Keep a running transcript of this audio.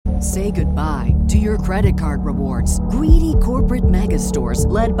Say goodbye to your credit card rewards. Greedy corporate mega stores,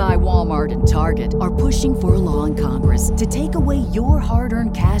 led by Walmart and Target, are pushing for a law in Congress to take away your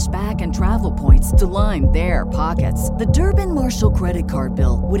hard-earned cash back and travel points to line their pockets. The Durbin-Marshall credit card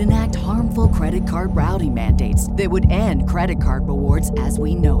bill would enact harmful credit card routing mandates that would end credit card rewards as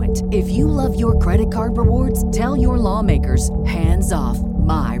we know it. If you love your credit card rewards, tell your lawmakers, hands off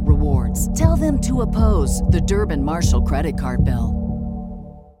my rewards. Tell them to oppose the Durbin-Marshall credit card bill.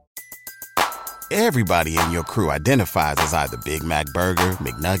 Everybody in your crew identifies as either Big Mac Burger,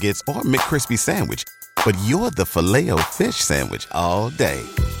 McNuggets, or McCrispy Sandwich. But you're the Filet-O-Fish Sandwich all day.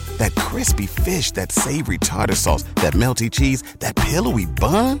 That crispy fish, that savory tartar sauce, that melty cheese, that pillowy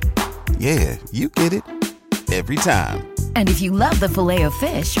bun. Yeah, you get it. Every time. And if you love the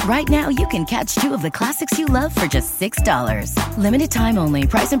Filet-O-Fish, right now you can catch two of the classics you love for just $6. Limited time only.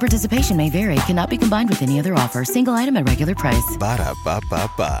 Price and participation may vary. Cannot be combined with any other offer. Single item at regular price.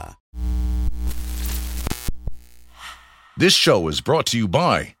 Ba-da-ba-ba-ba. This show is brought to you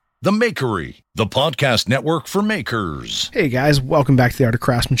by The Makery, the podcast network for makers. Hey guys, welcome back to the Art of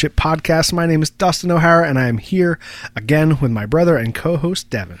Craftsmanship podcast. My name is Dustin O'Hara, and I am here again with my brother and co-host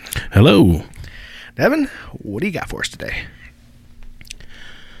Devin. Hello. Devin, what do you got for us today?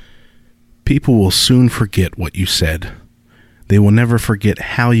 People will soon forget what you said. They will never forget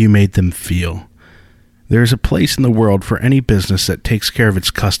how you made them feel. There is a place in the world for any business that takes care of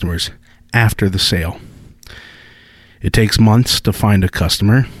its customers after the sale. It takes months to find a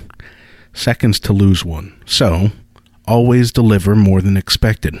customer, seconds to lose one. So, always deliver more than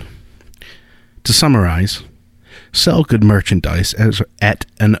expected. To summarize, sell good merchandise at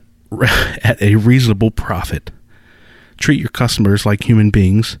a reasonable profit. Treat your customers like human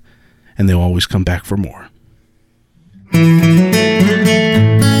beings, and they'll always come back for more.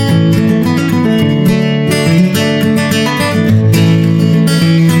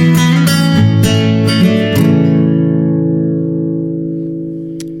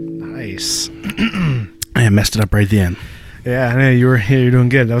 I messed it up right at the end. Yeah, I know you're doing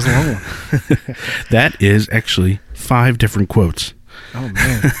good. That was a long one. That is actually 5 different quotes. Oh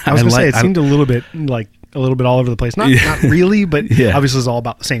man, I was gonna say it seemed a little bit all over the place. Not really, but obviously it's all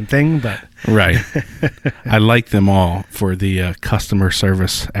about the same thing. But right, I like them all for the customer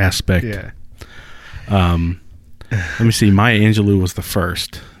service aspect. Yeah. Let me see. Maya Angelou was the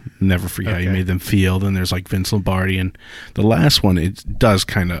first. Never forget how you made them feel. Then there's like Vince Lombardi, and the last one, it does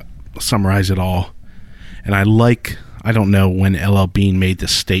kind of summarize it all. And I don't know when LL Bean made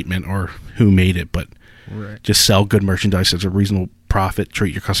this statement or who made it, but just sell good merchandise at a reasonable profit,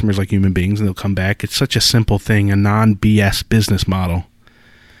 treat your customers like human beings, and they'll come back. It's such a simple thing, a non-BS business model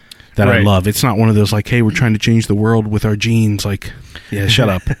that I love. It's not one of those like, hey, we're trying to change the world with our jeans. Like, yeah, shut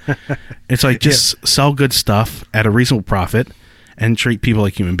up. It's like just sell good stuff at a reasonable profit and treat people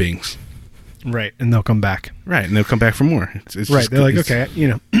like human beings. Right, and they'll come back. Right, and they'll come back for more. It's right, they're like, okay,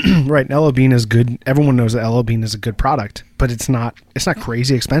 right, LL Bean is good. Everyone knows that LL Bean is a good product, but it's not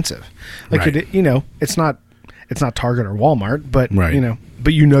crazy expensive. Like, it's not Target or Walmart, but,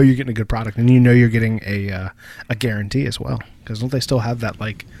 but you're getting a good product, and you're getting a guarantee as well. Because don't they still have that,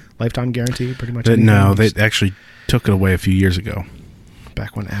 like, lifetime guarantee pretty much? No, they actually took it away a few years ago.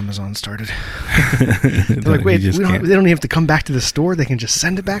 Back when Amazon started. They're like, wait, they don't even have to come back to the store. They can just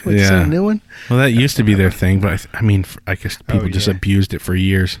send it back. Send a new one. Well, that used to be their thing, but I guess people just abused it for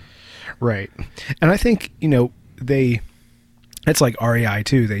years. Right. And I think, it's like REI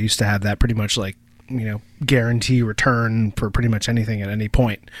too. They used to have that pretty much like, guarantee return for pretty much anything at any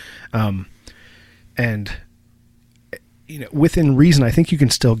point. And, within reason, I think you can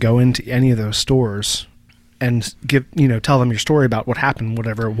still go into any of those stores and tell them your story about what happened,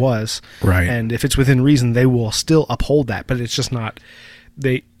 whatever it was. Right. And if it's within reason, they will still uphold that, but it's just not,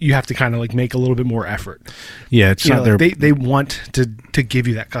 you have to kind of like make a little bit more effort. Yeah. It's not their, they want to give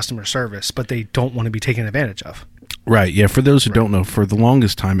you that customer service, but they don't want to be taken advantage of. Right. Yeah. For those who don't know, for the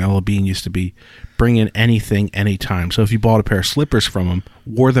longest time, LL Bean used to be bring in anything, anytime. So if you bought a pair of slippers from them,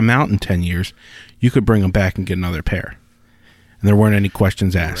 wore them out in 10 years, you could bring them back and get another pair. And there weren't any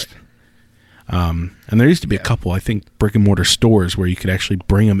questions asked. Right. And there used to be a couple, I think, brick and mortar stores where you could actually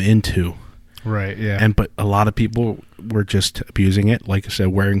bring them into. Right, yeah. But a lot of people were just abusing it, like I said,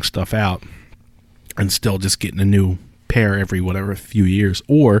 wearing stuff out and still just getting a new pair every few years.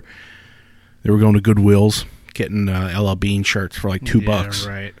 Or they were going to Goodwill's, getting LL Bean shirts for like $2.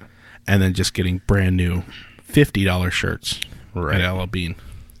 Right. And then just getting brand new $50 shirts at LL Bean.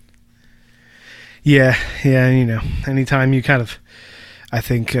 Yeah, anytime you kind of, I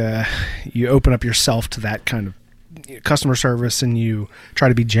think you open up yourself to that kind of customer service and you try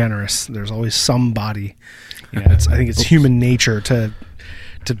to be generous, there's always somebody. I think it's human nature to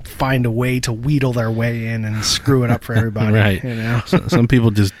to find a way to wheedle their way in and screw it up for everybody. Right. You know? Some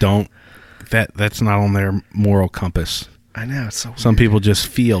people just don't. That's not on their moral compass. I know. It's so Some weird. people just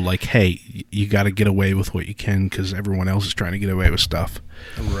feel like, hey, you got to get away with what you can because everyone else is trying to get away with stuff.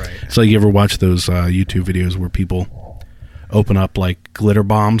 Right. So you ever watch those YouTube videos where people open up like glitter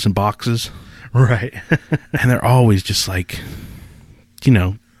bombs in boxes? Right. And they're always just like, you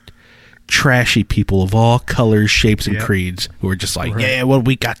know, trashy people of all colors, shapes, and creeds who are just like, yeah, well,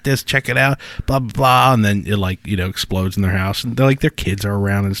 we got this, check it out, blah, blah, blah. And then it like, you know, explodes in their house. And they're like, their kids are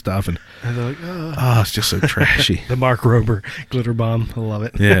around and stuff. And they're like, oh, it's just so trashy. The Mark Rober glitter bomb. I love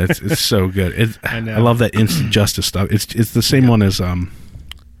it. Yeah, it's so good. I know. I love that instant justice stuff. It's the same one as when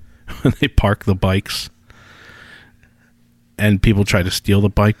they park the bikes and people try to steal the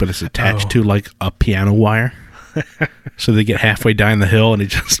bike, but it's attached to like a piano wire. So they get halfway down the hill and it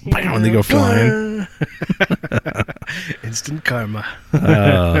just bam, and they go flying. Instant karma.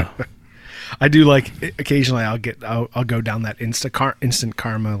 I do like occasionally I'll go down that instant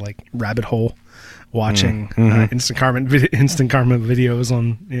karma like rabbit hole watching instant karma videos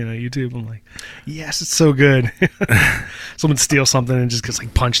on YouTube. I'm like, yes, it's so good. Someone steals something and just gets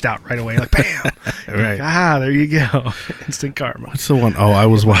like punched out right away, like bam. Right. Like, there you go. Instant karma. What's the one? Oh, I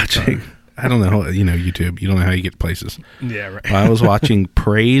was watching. I don't know. You know, YouTube. You don't know how you get places. Yeah, right. I was watching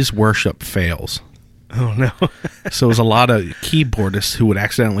Praise Worship Fails. Oh no. So it was a lot of keyboardists who would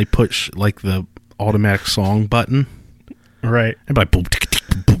accidentally push like the automatic song button. Right. And like boom, tick, tick,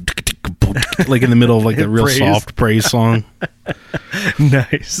 boom, tick, tick, boom, tick, like in the middle of like a real soft praise song.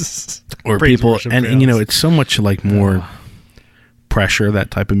 Nice. Or Praise people, worship and fails. you know, it's so much like more pressure,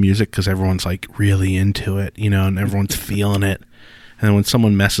 that type of music, because everyone's like really into it, you know, and everyone's feeling it. And then when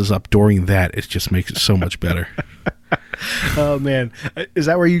someone messes up during that, it just makes it so much better. Oh man, is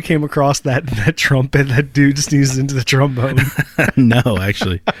that where you came across that trumpet that dude sneezes into the trombone? No,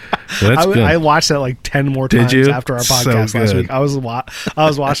 actually, well, that's good. I watched that like 10 more times you? after our So podcast last good. week. I was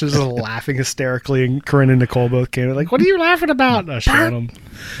watching, just laughing hysterically, and Corinne and Nicole both came in like, "What are you laughing about?" And I was showing them.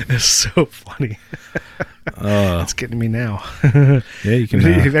 It's so funny. It's getting me now. Yeah, you can.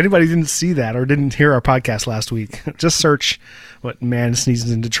 If anybody didn't see that or didn't hear our podcast last week, just search what man sneezes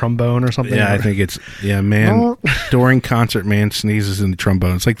into trombone or something. Yeah, I think it's man during concert, man sneezes in the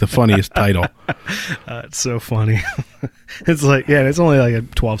trombone. It's like the funniest title. It's so funny. It's like, yeah, it's only like a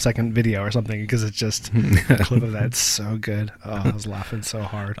 12-second video or something because it's just a clip of that. It's so good. Oh, I was laughing so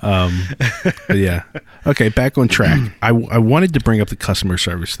hard. But yeah. Okay, back on track. I wanted to bring up the customer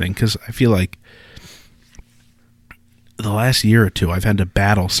service thing because I feel like the last year or two I've had to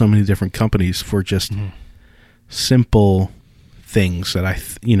battle so many different companies for just simple things that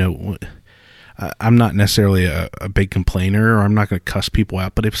I'm not necessarily a big complainer, or I'm not going to cuss people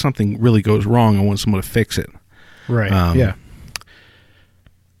out, but if something really goes wrong, I want someone to fix it. Right. Yeah.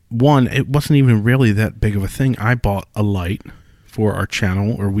 One, it wasn't even really that big of a thing. I bought a light for our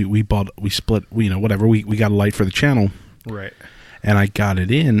channel, or we split, whatever. We got a light for the channel. Right. And I got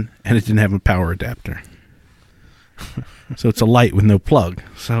it in, and it didn't have a power adapter. So it's a light with no plug.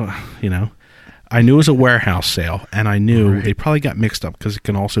 So, I knew it was a warehouse sale, and I knew they probably got mixed up because it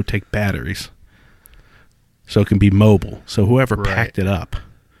can also take batteries. So it can be mobile. So whoever packed it up,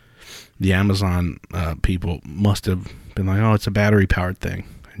 the Amazon people must have been like, oh, it's a battery-powered thing,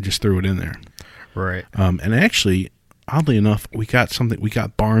 and just threw it in there. Right. And actually, oddly enough, we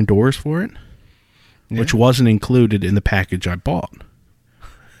got barn doors for it, which wasn't included in the package I bought.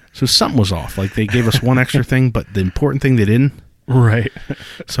 So something was off. Like, they gave us one extra thing, but the important thing they didn't. Right.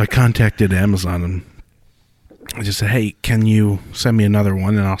 So I contacted Amazon and I just said, hey, can you send me another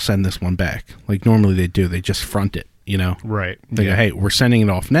one and I'll send this one back? Like normally they do. They just front it, Right. They go, hey, we're sending it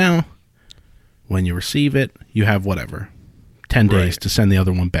off now. When you receive it, you have 10 days to send the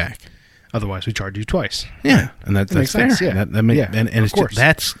other one back. Otherwise, we charge you twice. Yeah, and that's makes fair. sense, yeah. And it's of course.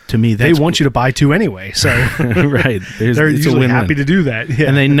 That's to me. They want you to buy two anyway, so right. They're usually happy to do that. Yeah.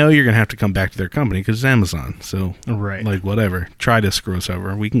 And they know you're going to have to come back to their company because it's Amazon. So right, like whatever, try to screw us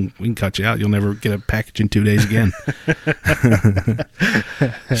over. We can cut you out. You'll never get a package in 2 days again.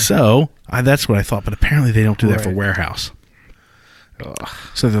 So that's what I thought. But apparently they don't do that for warehouse. Ugh.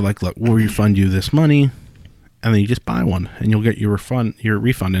 So they're like, look, we'll refund you this money. And then you just buy one, and you'll get your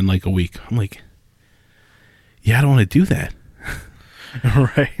refund in like a week. I'm like, yeah, I don't want to do that.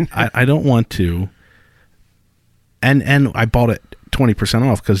 Right. I don't want to. And I bought it 20%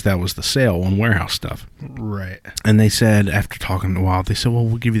 off because that was the sale on warehouse stuff. Right. And they said, after talking a while, they said, well,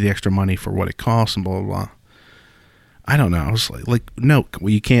 we'll give you the extra money for what it costs and blah, blah, blah. I don't know. I was like, no,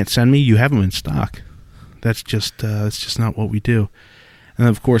 well, you can't send me. You have them in stock. That's just not what we do. And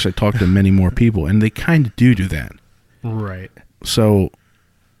of course, I talked to many more people, and they kind of do that. Right. So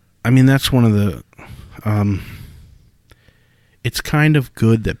mean, that's one of the, it's kind of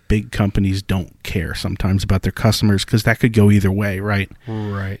good that big companies don't care sometimes about their customers, because that could go either way, right?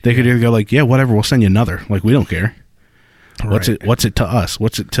 Right. They could either go like, yeah, whatever, we'll send you another. Like, we don't care. Right. What's it to us?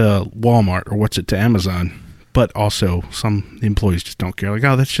 What's it to Walmart, or what's it to Amazon? But also, some employees just don't care. Like,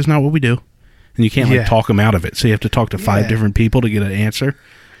 oh, that's just not what we do. And you can't like talk them out of it. So you have to talk to 5 different people to get an answer.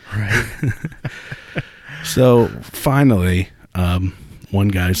 Right. So finally, one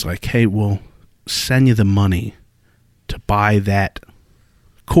guy's like, hey, we'll send you the money to buy that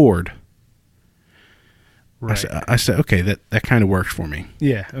cord. Right. I said, okay, that kind of works for me.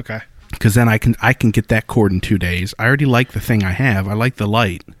 Yeah. Okay. Because then I can get that cord in 2 days. I already like the thing I have. I like the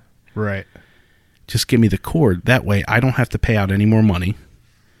light. Right. Just give me the cord. That way I don't have to pay out any more money.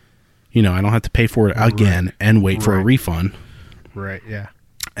 You know, I don't have to pay for it again and wait for a refund. Right, yeah.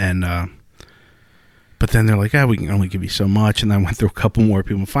 And, but then they're like, we can only give you so much. And I went through a couple more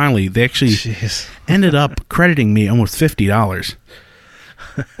people. Finally, they actually ended up crediting me almost $50,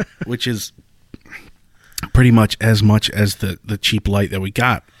 which is pretty much as the cheap light that we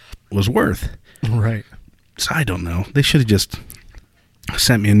got was worth. Right. So I don't know. They should have just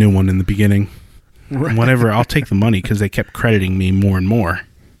sent me a new one in the beginning. Right. Whatever, I'll take the money, because they kept crediting me more and more.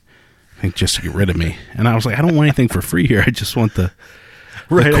 I think just to get rid of me. And I was like, I don't want anything for free here. I just want the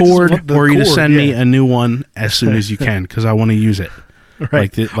cord, or you to send me a new one as soon as you can, because I want to use it.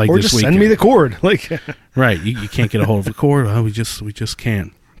 Right. Like or this just weekend. send me the cord. Like, right. You can't get a hold of the cord. Oh, we just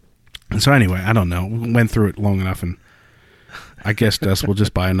can't. And so anyway, I don't know. We went through it long enough, and I guess we'll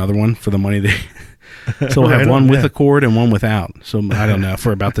just buy another one for the money they. So we'll have one with a cord and one without. So I don't know,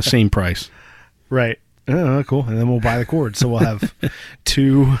 for about the same price. Right. Oh, cool. And then we'll buy the cord. So we'll have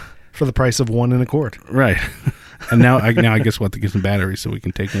 2 for the price of 1 in a cord. Right. And now I guess we'll have to get some batteries so we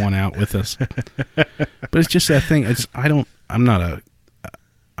can take one out with us. But it's just that thing. I'm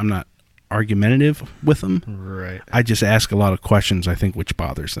not argumentative with them. Right. I just ask a lot of questions, I think, which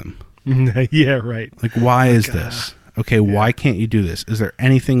bothers them. Yeah, right. Like, why is this? Okay, why can't you do this? Is there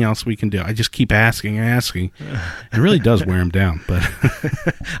anything else we can do? I just keep asking and asking. It really does wear them down. But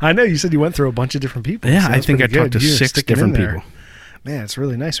I know you said you went through a bunch of different people. Yeah, so I think I talked to 6 different people. Man, it's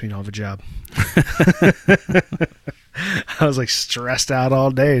really nice when you don't have a job. I was like stressed out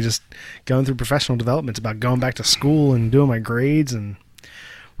all day, just going through professional developments about going back to school and doing my grades, and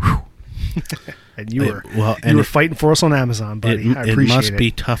whew. And you were fighting for us on Amazon, buddy. I appreciate it. It must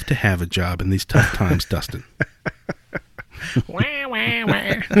be tough to have a job in these tough times, Dustin. Wah, wah,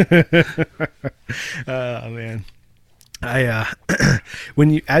 wah. Oh man.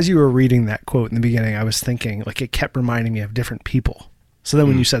 As you were reading that quote in the beginning, I was thinking, like, it kept reminding me of different people. So then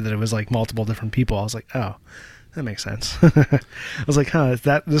when you said that it was like multiple different people, I was like, oh, that makes sense. I was like,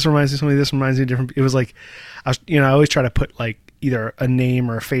 this reminds me of somebody, this reminds me of different. It was like, I always try to put like either a name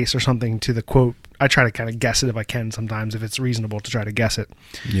or a face or something to the quote. I try to kind of guess it if I can sometimes, if it's reasonable to try to guess it.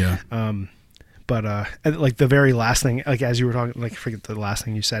 Yeah. But like the very last thing, like as you were talking, like I forget the last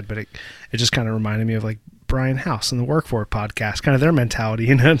thing you said, but it just kind of reminded me of like Brian House and the Work For It podcast, kind of their mentality.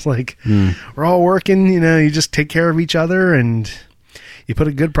 It's like, we're all working, you just take care of each other, and you put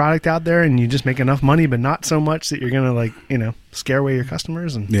a good product out there, and you just make enough money, but not so much that you're going to like, scare away your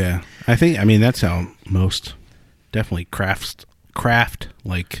customers. And yeah, that's how most definitely craft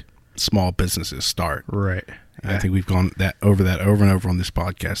like small businesses start. Right. Yeah. I think we've gone over and over on this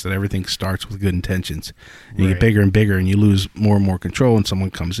podcast, that everything starts with good intentions. And you get bigger and bigger, and you lose more and more control, and someone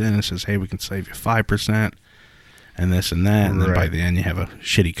comes in and says, hey, we can save you 5% and this and that. And then by the end you have a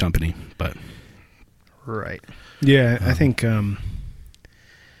shitty company. But right. Yeah. I think,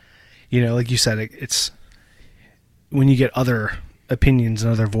 like you said, it's when you get other opinions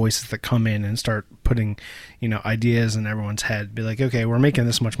and other voices that come in and start putting, ideas in everyone's head, be like, okay, we're making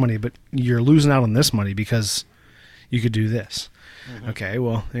this much money, but you're losing out on this money because you could do this. Mm-hmm. Okay,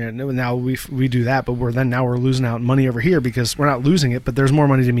 well, now we do that, but we're losing out money over here because we're not losing it, but there's more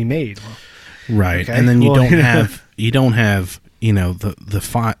money to be made. Well, right. Okay, and then you don't have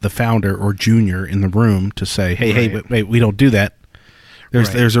the founder or junior in the room to say, hey, wait, we don't do that.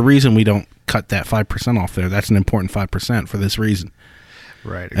 There's a reason we don't cut that 5% off there. That's an important 5% for this reason.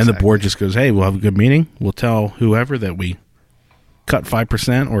 Right. Exactly. And the board just goes, hey, we'll have a good meeting. We'll tell whoever that we cut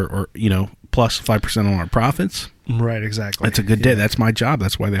 5% or plus 5% on our profits. Right. Exactly. That's a good day. That's my job.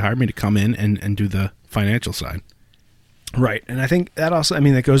 That's why they hired me, to come in and do the financial side. Right. And I think that also,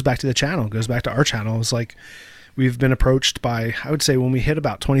 that goes back to the channel, goes back to our channel. It's like we've been approached by, I would say when we hit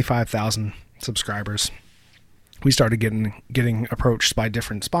about 25,000 subscribers, we started getting approached by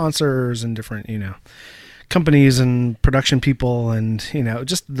different sponsors and different, companies and production people, and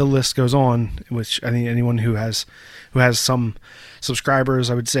just the list goes on. Which I think anyone who has some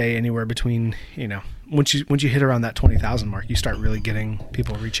subscribers, I would say anywhere between once you hit around that 20,000 mark, you start really getting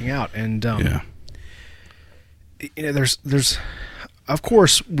people reaching out, and there's of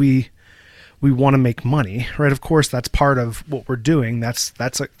course we want to make money, right? Of course, that's part of what we're doing. That's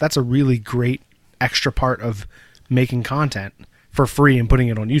a really great extra part of making content for free and putting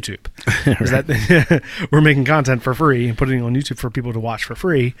it on YouTube. Is that we're making content for free and putting it on YouTube for people to watch for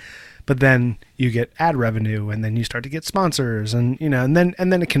free, but then you get ad revenue, and then you start to get sponsors, and and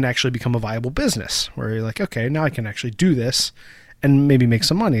then it can actually become a viable business where you're like, okay, now I can actually do this and maybe make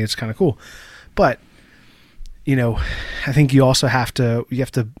some money. It's kind of cool. But I think you also have to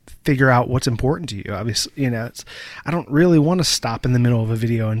figure out what's important to you. Obviously, I don't really want to stop in the middle of a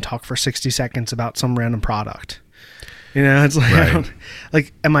video and talk for 60 seconds about some random product. It's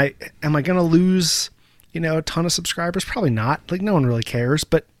like, am I going to lose, a ton of subscribers? Probably not. Like, no one really cares,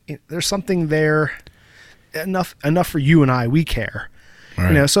 but there's something there enough for you and I, we care,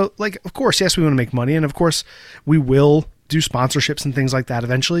 right. So like, of course, yes, we want to make money, and of course we will do sponsorships and things like that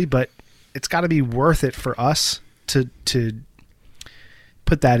eventually, but it's got to be worth it for us to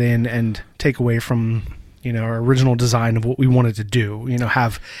put that in and take away from our original design of what we wanted to do.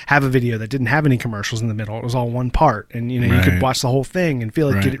 Have a video that didn't have any commercials in the middle. It was all one part, and you could watch the whole thing and feel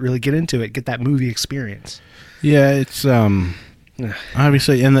like really get into it, get that movie experience. Yeah, it's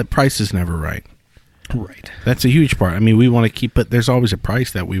obviously, and the price is never right. Right. That's a huge part. I mean, we want to keep, but there's always a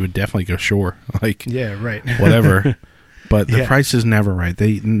price that we would definitely go sure, like whatever. But the price is never right.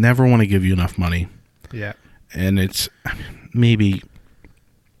 They never want to give you enough money. Yeah. And it's maybe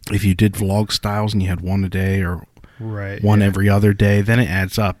if you did vlog styles and you had one a day or one every other day, then it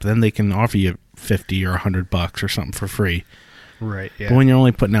adds up. Then they can offer you $50 or $100 or something for free. Right. Yeah. But when you're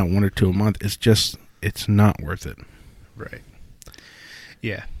only putting out 1 or 2 a month, it's not worth it. Right.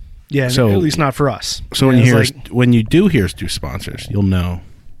 Yeah. Yeah. So, at least not for us. So when you do hear us do sponsors, you'll know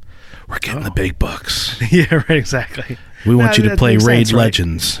we're getting the big bucks. Yeah. Right. Exactly. We want you to play Raid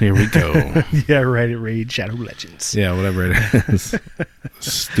Legends. Here we go. Yeah, right. Raid Shadow Legends. Yeah, whatever it is.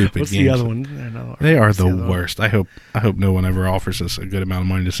 Stupid What's games. the other one? They are the worst. I hope no one ever offers us a good amount of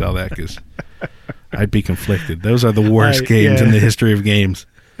money to sell that, because I'd be conflicted. Those are the worst games in the history of games.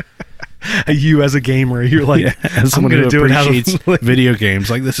 You as a gamer, you're like, as someone who appreciates video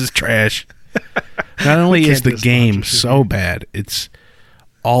games, like, this is trash. Not only is the game so bad, it's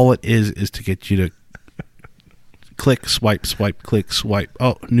all it is to get you to click, swipe, click, swipe.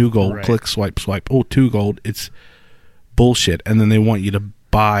 Oh, new gold. Right. Click, swipe. Oh, 2 gold. It's bullshit. And then they want you to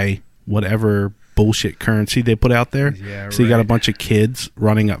buy whatever bullshit currency they put out there. Yeah, so you got a bunch of kids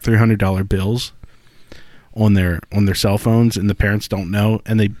running up $300 bills on their cell phones, and the parents don't know,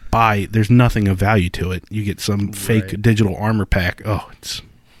 and they buy. There's nothing of value to it. You get some fake digital armor pack. Oh, it's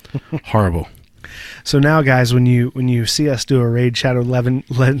horrible. So now, guys, when you see us do a Raid Shadow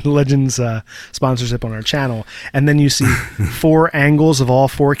Legends sponsorship on our channel, and then you see 4 angles of all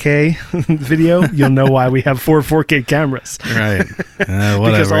 4K video, you'll know why we have 4 4K cameras. Right.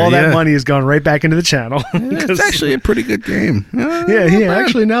 Because all that money has gone right back into the channel. It's actually a pretty good game. Yeah.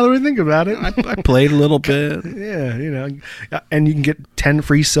 Actually, now that we think about it, I played a little bit. Yeah, and you can get 10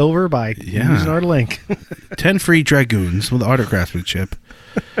 free silver by using our link. 10 free dragoons with auto craftsmanship.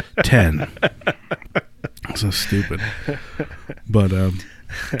 10. So stupid. But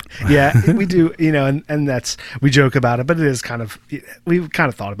yeah, we do, and that's, we joke about it, but it is kind of, we've kind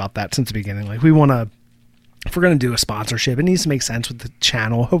of thought about that since the beginning. Like, we want to, if we're going to do a sponsorship, it needs to make sense with the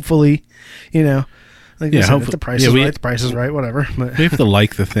channel, hopefully, like if the price is right, the price is right, whatever. But we have to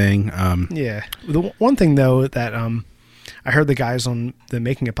like the thing. Yeah. The one thing though that I heard the guys on the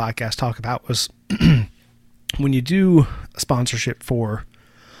Making a Podcast talk about was when you do a sponsorship for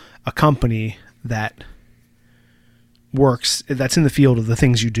a company that works, that's in the field of the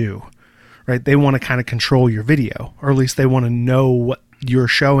things you do, right? They want to kind of control your video, or at least they want to know what you're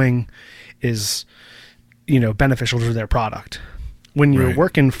showing is, beneficial to their product. When you're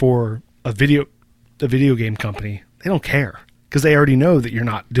working for a video game company, they don't care, because they already know that you're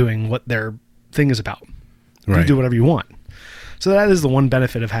not doing what their thing is about. You do whatever you want. So that is the one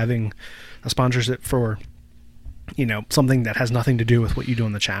benefit of having a sponsorship for, something that has nothing to do with what you do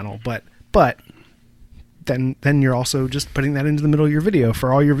on the channel. But then you're also just putting that into the middle of your video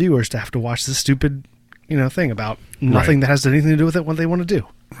for all your viewers to have to watch this stupid, thing about nothing that has anything to do with it, what they want to do.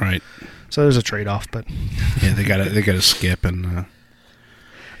 Right. So there's a trade-off, but yeah, they gotta skip and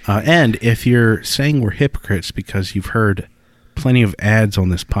if you're saying we're hypocrites because you've heard plenty of ads on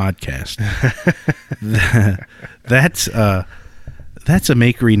this podcast, that's a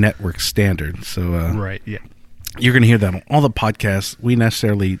Makery Network standard. So right, yeah. You're going to hear that on all the podcasts. We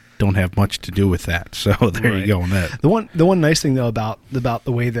necessarily don't have much to do with that. So there you go on that. The one nice thing though about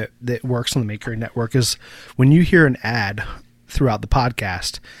the way that it works on the Makery Network is when you hear an ad throughout the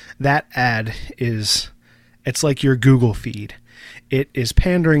podcast, that ad it's like your Google feed. It is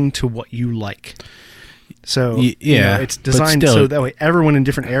pandering to what you like. So it's designed so that way everyone in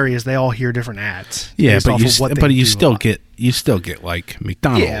different areas, they all hear different ads. Yeah, but you still get like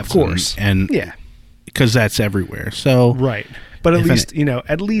McDonald's. Yeah, of course. And because that's everywhere. So right. But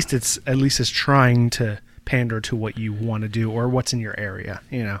at least it's trying to pander to what you want to do or what's in your area,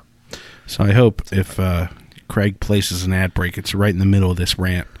 So I hope if Craig places an ad break, it's right in the middle of this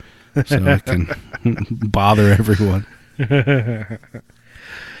rant, so I can bother everyone.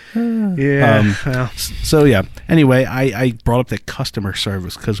 Yeah. So yeah. Anyway, I brought up that customer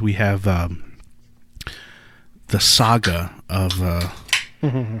service because we have the Saga of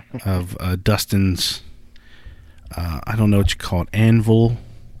Dustin's. I don't know what you call it, Anvil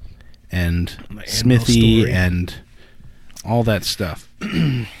and Smithy and all that stuff.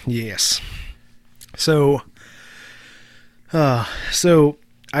 Yes. So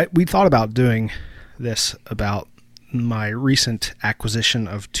we thought about doing this about my recent acquisition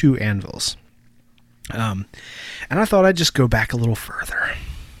of 2 anvils. And I thought I'd just go back a little further.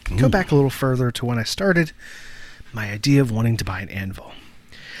 Go back a little further to when I started my idea of wanting to buy an anvil.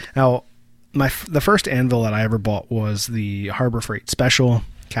 Now, the first anvil that I ever bought was the Harbor Freight Special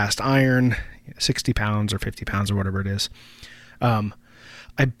cast iron, 60 pounds or 50 pounds or whatever it is. I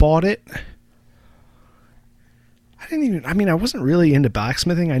bought it. I wasn't really into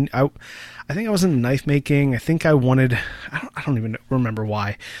blacksmithing. I think I was into knife making. I think I wanted, I don't even remember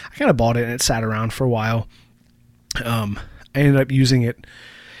why. I kind of bought it and it sat around for a while. I ended up using it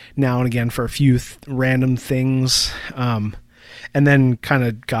now and again for a few random things. And then kind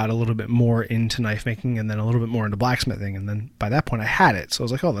of got a little bit more into knife making and then a little bit more into blacksmithing. And then by that point I had it. So I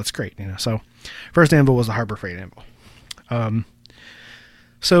was like, oh, that's great. So first anvil was the Harbor Freight anvil.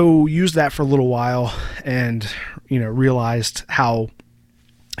 So used that for a little while and, realized how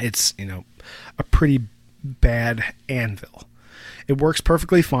it's, a pretty bad anvil. It works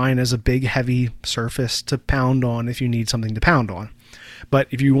perfectly fine as a big, heavy surface to pound on if you need something to pound on. But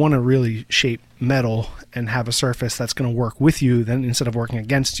if you want to really shape metal and have a surface that's going to work with you, then instead of working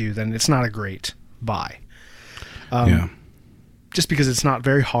against you, then it's not a great buy. Just because it's not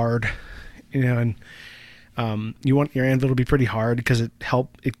very hard, and you want your anvil to be pretty hard because it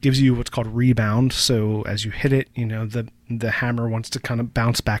gives you what's called rebound. So as you hit it, the hammer wants to kind of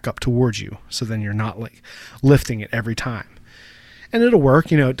bounce back up towards you. So then you're not like lifting it every time. And it'll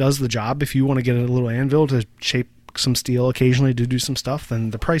work, it does the job. If you want to get a little anvil to shape some steel occasionally to do some stuff, then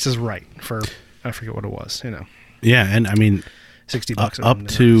the price is right for, I forget what it was, Yeah, and I mean, $60 up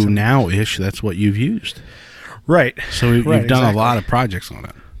to now-ish, that's what you've used. Right. So you've done a lot of projects on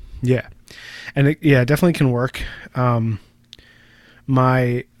it. Yeah. And it definitely can work. The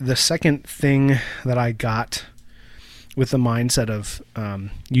second thing that I got with the mindset of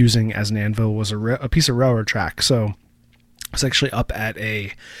using as an anvil was a piece of railroad track. So it's actually up at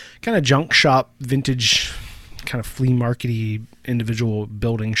a kind of junk shop, vintage, kind of flea markety individual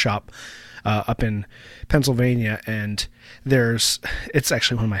building shop up in Pennsylvania. And it's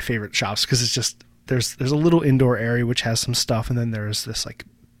actually one of my favorite shops because it's just there's a little indoor area which has some stuff, and then there's this like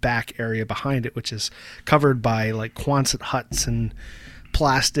back area behind it which is covered by like Quonset huts and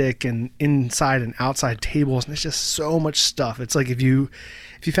plastic and inside and outside tables, and it's just so much stuff. It's like if you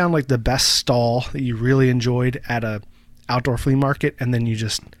found like the best stall that you really enjoyed at a outdoor flea market, and then you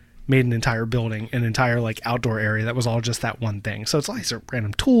just made an entire building, an entire like outdoor area that was all just that one thing. So it's like some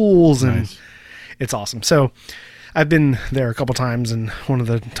random tools and nice. It's awesome. So I've been there a couple times, and one of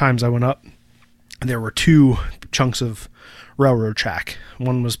the times I went up, there were 2 chunks of railroad track.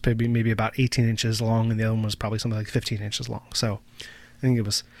 One was maybe about 18 inches long, and the other one was probably something like 15 inches long. So I think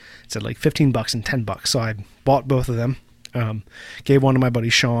it said like $15 and $10. So I bought both of them, gave one to my buddy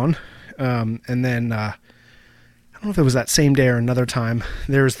Sean, and then I don't know if it was that same day or another time.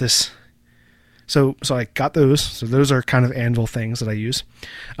 There was this. So I got those. So those are kind of anvil things that I use.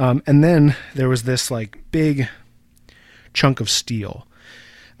 And then there was this like big chunk of steel.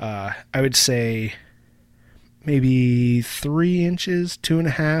 I would say maybe 3 inches,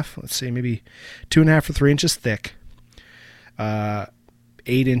 2.5. Let's say maybe 2.5 or 3 inches thick, 8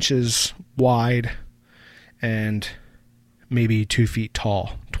 inches wide, and maybe 2 feet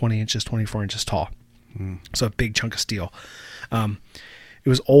tall, 20 inches, 24 inches tall. So a big chunk of steel. It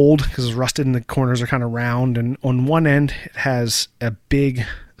was old because it was rusted and the corners are kind of round. And on one end, it has a big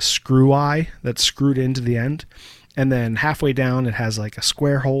screw eye that's screwed into the end. And then halfway down, it has like a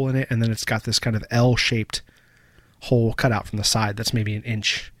square hole in it, and then it's got this kind of L-shaped hole cut out from the side that's maybe an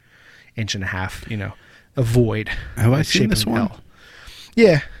inch and a half, a void. Have I seen this one? L.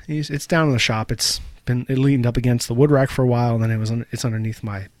 Yeah, it's down in the shop. It leaned up against the wood rack for a while, and then it's underneath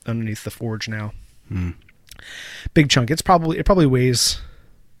the forge now. Big chunk. It probably weighs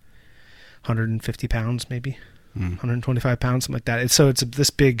 150 pounds, maybe 125 pounds, something like that. It's this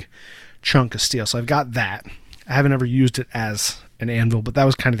big chunk of steel. So I've got that. I haven't ever used it as an anvil, but that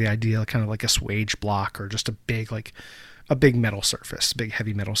was kind of the idea, kind of like a swage block or just a big metal surface, big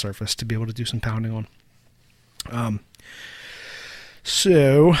heavy metal surface to be able to do some pounding on.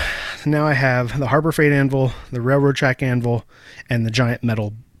 So now I have the Harbor Freight anvil, the railroad track anvil, and the giant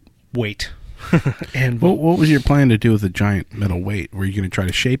metal weight anvil. What was your plan to do with the giant metal weight? Were you going to try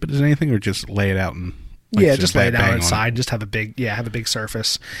to shape it as anything, or just lay it out and just lay it out inside, just have a big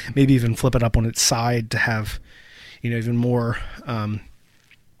surface, maybe even flip it up on its side to have even more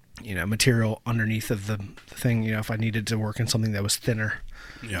material underneath of the thing, if I needed to work in something that was thinner,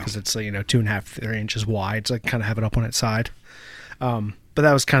 because it's 2.5 3 inches wide, so I can kind of have it up on its side. But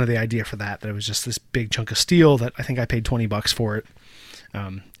that was kind of the idea for that it was just this big chunk of steel that I think I paid $20 for it.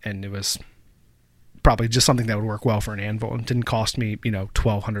 And it was probably just something that would work well for an anvil and didn't cost me,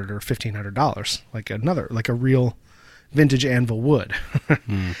 $1,200 or $1,500, like a real vintage anvil would.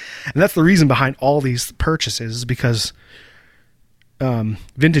 And that's the reason behind all these purchases, is because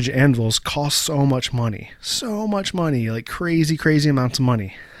vintage anvils cost so much money, like crazy amounts of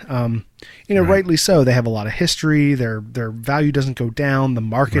money. Right. Rightly so. They have a lot of history. Their value doesn't go down. The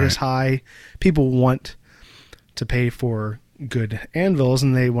market is high. People want to pay for good anvils,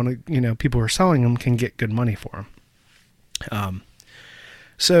 and they want to, people who are selling them can get good money for them.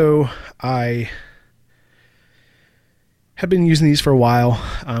 So I have been using these for a while,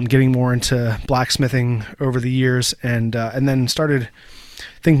 getting more into blacksmithing over the years, and then started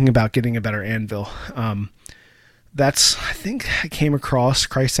thinking about getting a better anvil. I think I came across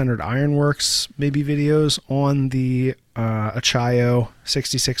Christ-Centered Ironworks maybe videos on the Achaio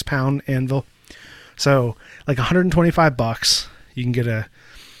 66-pound anvil. So like $125, you can get a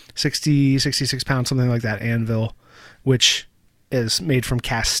 66 pound, something like that anvil, which is made from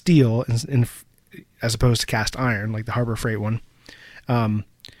cast steel as opposed to cast iron, like the Harbor Freight one.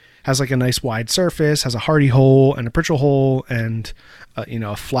 Has like a nice wide surface, has a hardy hole and a pritchel hole, and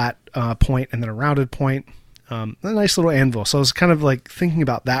a flat point and then a rounded point. A nice little anvil. So I was kind of like thinking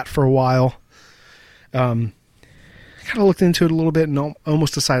about that for a while. Kind of looked into it a little bit and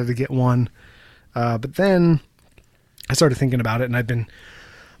almost decided to get one. But then I started thinking about it, and I've been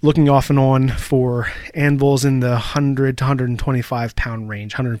looking off and on for anvils in the 100 to 125 pound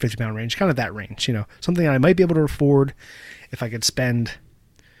range, 150 pound range, kind of that range, something I might be able to afford if I could spend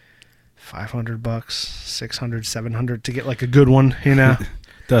 $500, $600, $700 to get like a good one,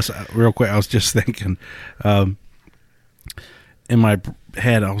 Real quick, I was just thinking, in my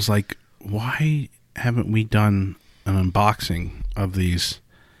head, I was like, why haven't we done an unboxing of these?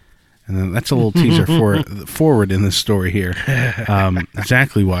 And then that's a little teaser for forward in this story here.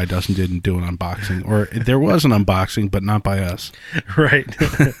 Exactly why Dustin didn't do an unboxing, or there was an unboxing, but not by us. Right.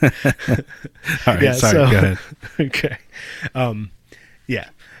 All right. Sorry. Go ahead. Okay. Yeah.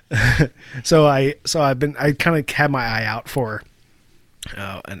 So I kind of had my eye out for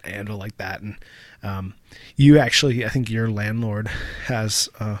an anvil like that, and you actually, I think your landlord has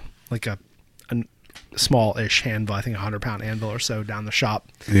like a small-ish anvil, I think 100-pound anvil or so down the shop.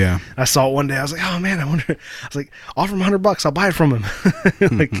 Yeah. I saw it one day. I was like, oh man, I was like, offer him $100, I'll buy it from him.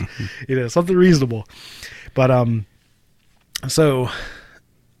 Like, something reasonable. But so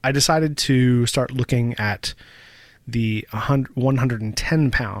I decided to start looking at the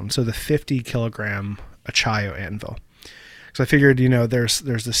 110 pound, so the 50 kilogram Achaio anvil. So I figured, there's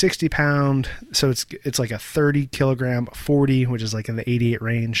the 60 pound, so it's like a 30 kilogram, 40, which is like in the 88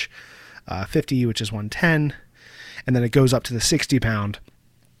 range, 50, which is 110, and then it goes up to the 60 pound,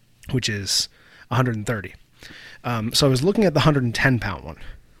 which is 130. So I was looking at the 110 pound one,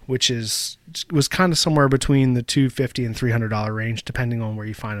 which was kind of somewhere between the $250 and $300 range, depending on where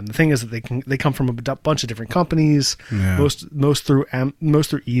you find them. The thing is that they come from a bunch of different companies, most through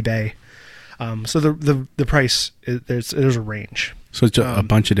eBay. So the price there's a range. So it's a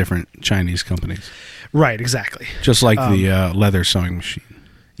bunch of different Chinese companies, right? Exactly. Just like the leather sewing machine.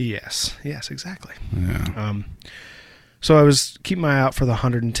 Yes, exactly. Yeah. So I was keeping my eye out for the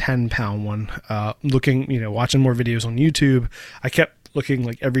 110 pound one, looking, watching more videos on YouTube. I kept looking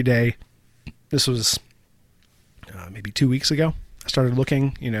like every day. This was maybe 2 weeks ago. I started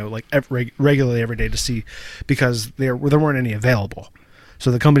looking, like regularly every day to see, because there weren't any available.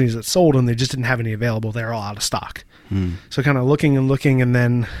 So the companies that sold them, they just didn't have any available. They're all out of stock. So kind of looking, and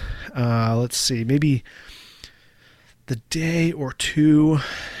then let's see, maybe the day or two,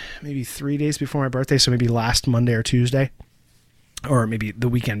 maybe 3 days before my birthday, so maybe last Monday or Tuesday, or maybe the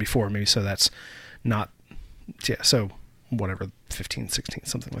weekend before, maybe, so that's not, so whatever, 15, 16,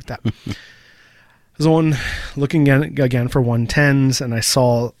 something like that. I was on looking again for 110s, and I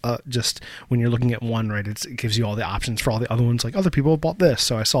saw just when you're looking at one, right, it gives you all the options for all the other ones, like other people have bought this,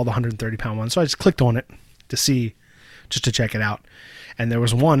 so I saw the 130-pound one, so I just clicked on it to see, just to check it out, and there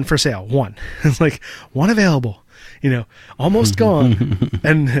was one for sale, one. It's like, one available, almost gone.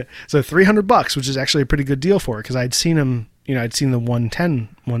 And so $300, which is actually a pretty good deal for it, because I'd seen them, I'd seen the 110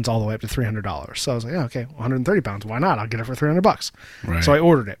 ones all the way up to $300. So I was like, okay, 130 pounds, why not? I'll get it for $300. Right. So I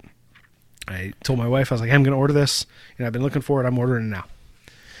ordered it. I told my wife, I was like, hey, I'm going to order this. I've been looking for it. I'm ordering it now.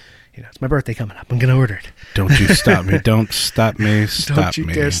 It's my birthday coming up. I'm going to order it. Don't you stop me. Don't stop me. Stop me. Don't you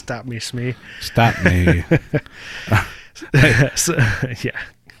dare stop me, Smee. Stop me. So, yeah.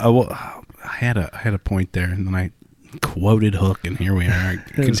 Well, I had a point there, and then I quoted Hook, and here we are.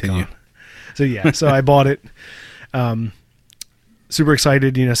 Continue. So I bought it. Super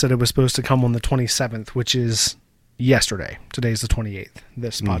excited. Said it was supposed to come on the 27th, which is yesterday. Today's the 28th.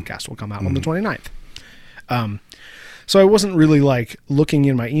 This podcast will come out on the 29th. So I wasn't really like looking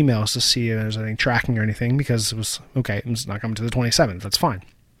in my emails to see if there's anything tracking or anything, because it was okay. It's not coming to the 27th. That's fine.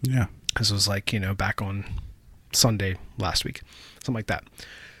 Yeah. This was like, back on Sunday last week, something like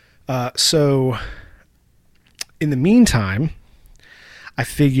that. So in the meantime, I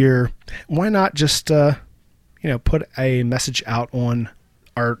figure, why not just, put a message out on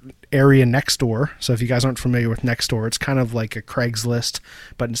our area next door. So if you guys aren't familiar with next door, it's kind of like a Craigslist,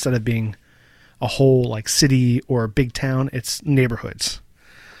 but instead of being a whole like city or a big town, it's neighborhoods.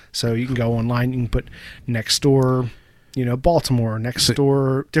 So you can go online, you can put next door, Baltimore, next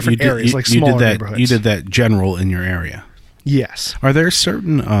door, different areas, like smaller neighborhoods. You did that general in your area. Yes. Are there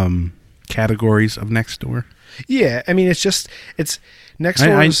certain categories of next door? Yeah. I mean, it's next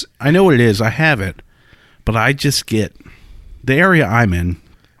door. I know what it is. I have it, but I just get the area I'm in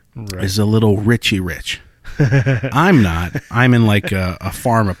is a little richy rich. I'm not. I'm in like a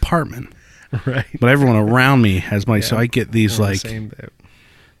farm apartment. Right. But everyone around me has money, so I get these like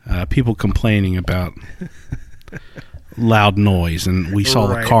people complaining about loud noise, and we saw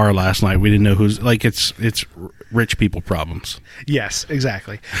the car last night. We didn't know who's like it's rich people problems. Yes,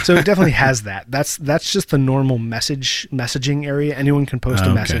 exactly. So it definitely has that. That's just the normal messaging area. Anyone can post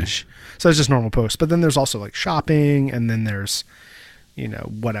a message. So it's just normal posts. But then there's also like shopping, and then there's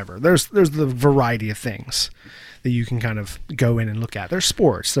whatever. There's the variety of things that you can kind of go in and look at. There's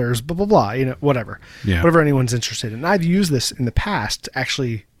sports, there's blah, blah, blah, whatever. Yeah. Whatever anyone's interested in. I've used this in the past to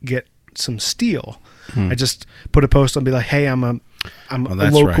actually get some steel. I just put a post and be like, hey, I'm a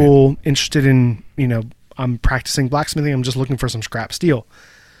local interested in, I'm practicing blacksmithing. I'm just looking for some scrap steel.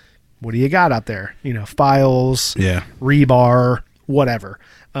 What do you got out there? Files, rebar, whatever.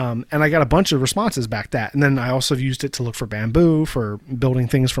 And I got a bunch of responses back that. And then I also used it to look for bamboo for building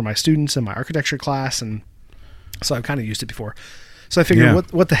things for my students in my architecture class. And so I've kind of used it before. So I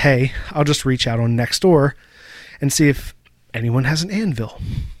figured, what the hey, I'll just reach out on Nextdoor and see if anyone has an anvil.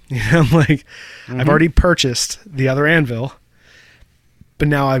 I'm like, I've already purchased the other anvil, but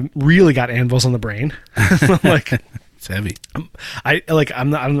now I've really got anvils on the brain. I'm like, it's heavy. I'm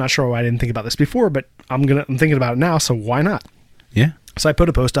not sure why I didn't think about this before, but I'm thinking about it now. So why not? Yeah. So I put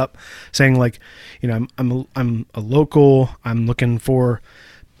a post up saying like, I'm a local. I'm looking for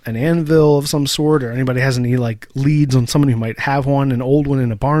an anvil of some sort, or anybody has any like leads on someone who might have one, an old one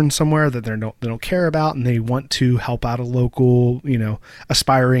in a barn somewhere that they don't care about, and they want to help out a local,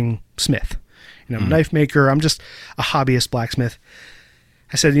 aspiring smith, knife maker. I'm just a hobbyist blacksmith.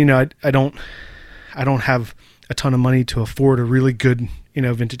 I said, I don't have a ton of money to afford a really good,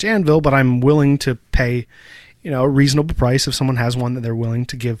 vintage anvil, but I'm willing to pay, a reasonable price if someone has one that they're willing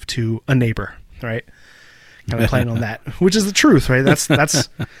to give to a neighbor, right? Kind of playing on that, which is the truth, right? That's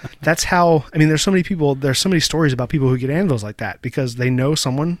how, there's so many people, there's so many stories about people who get anvils like that because they know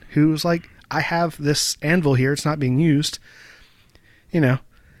someone who's like, I have this anvil here. It's not being used, here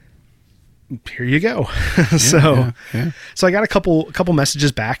you go. So I got a couple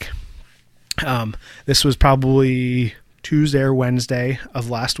messages back. This was probably Tuesday or Wednesday of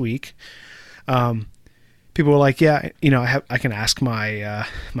last week. People were like, I can ask my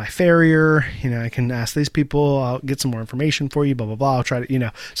farrier, I can ask these people, I'll get some more information for you, blah, blah, blah. I'll try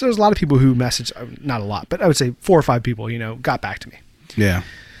to, so there's a lot of people who messaged, not a lot, but I would say 4 or 5 people, got back to me. Yeah.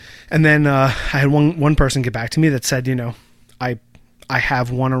 And then, I had one person get back to me that said, I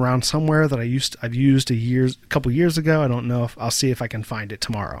have one around somewhere that I've used a couple years ago. I don't know if I'll see if I can find it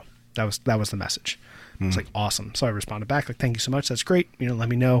tomorrow. That was the message. It's like, awesome. So I responded back like, thank you so much. That's great. Let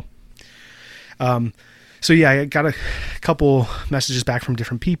me know. So yeah, I got a couple messages back from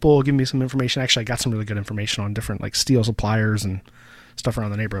different people, giving me some information. Actually, I got some really good information on different like steel suppliers and stuff around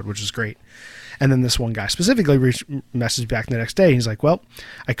the neighborhood, which is great. And then this one guy specifically messaged back the next day. He's like, well,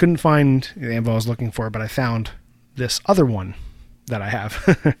 I couldn't find the anvil I was looking for, but I found this other one that I have.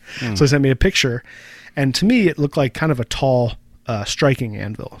 So he sent me a picture, and to me, it looked like kind of a tall striking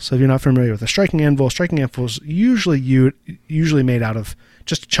anvil. So if you're not familiar with a striking anvil is usually made out of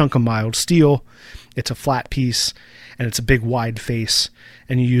just a chunk of mild steel. It's a flat piece, and it's a big wide face,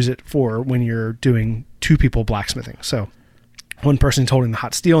 and you use it for when you're doing two people blacksmithing. So one person's holding the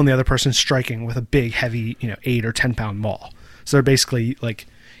hot steel and the other person's striking with a big, heavy, 8 or 10 pound maul. So they're basically like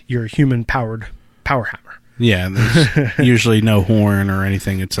your human powered power hammer. Yeah, there's usually no horn or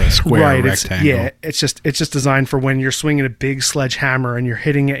anything. It's a square rectangle. It's just designed for when you're swinging a big sledgehammer and you're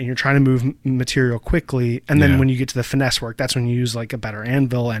hitting it and you're trying to move material quickly. And then when you get to the finesse work, that's when you use like a better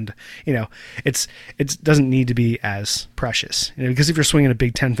anvil. And it doesn't need to be as precious, because if you're swinging a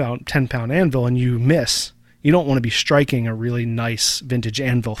big 10 pound anvil and you miss, you don't want to be striking a really nice vintage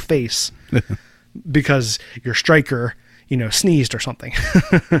anvil face because your striker, sneezed or something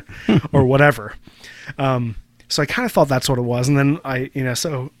or whatever. So I kind of thought that's what it was. And then I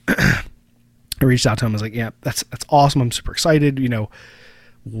reached out to him. I was like, yeah, that's awesome. I'm super excited.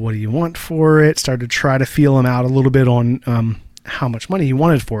 What do you want for it? Started to try to feel him out a little bit on, how much money he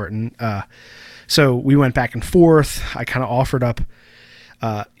wanted for it. And, so we went back and forth. I kind of offered up,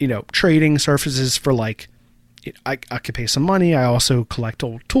 trading services for like, I could pay some money. I also collect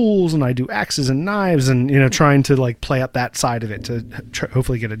old tools and I do axes and knives and, trying to like play up that side of it to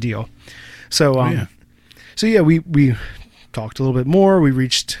hopefully get a deal. So, we talked a little bit more. We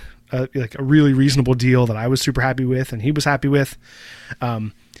reached a really reasonable deal that I was super happy with and he was happy with.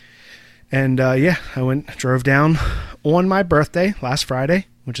 I drove down on my birthday last Friday,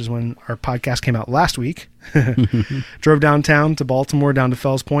 which is when our podcast came out last week. Drove downtown to Baltimore, down to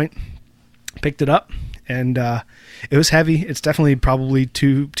Fells Point, picked it up. And it was heavy. It's definitely probably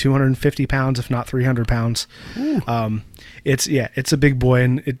 250 pounds, if not 300 pounds. It's a big boy,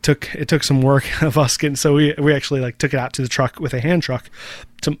 and it took some work of us getting. So we actually like took it out to the truck with a hand truck.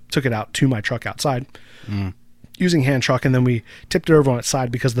 Took it out to my truck outside using hand truck, and then we tipped it over on its side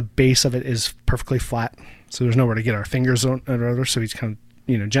because the base of it is perfectly flat. So there's nowhere to get our fingers on it or other. So we just kind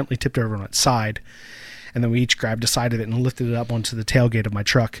of gently tipped it over on its side, and then we each grabbed a side of it and lifted it up onto the tailgate of my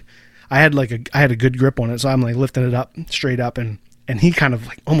truck. I had a good grip on it, so I'm like lifting it up straight up, and he kind of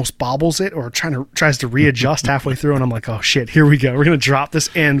like almost bobbles it or tries to readjust halfway through, and I'm like, oh shit, here we go. We're gonna drop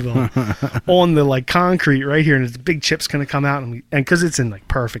this anvil on the like concrete right here, and the big chip's gonna come out, and because it's in like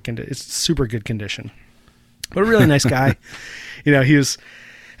perfect condition, it's super good condition. But a really nice guy, he was.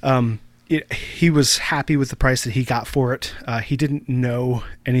 He was happy with the price that he got for it. He didn't know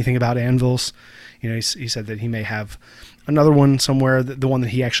anything about anvils. He said that he may have another one somewhere. The one that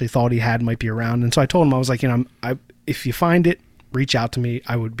he actually thought he had might be around. And so I told him, I was like, if you find it, reach out to me.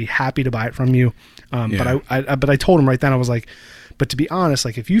 I would be happy to buy it from you. But I told him right then, I was like, but to be honest,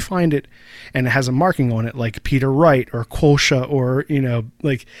 like if you find it and it has a marking on it, like Peter Wright or Kolsha or,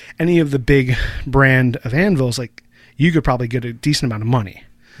 like any of the big brand of anvils, like you could probably get a decent amount of money.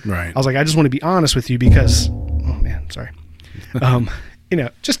 Right. I was like, I just want to be honest with you because, oh man, sorry.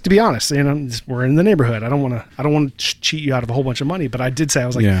 Just to be honest, we're in the neighborhood. I don't want to cheat you out of a whole bunch of money, but I did say, I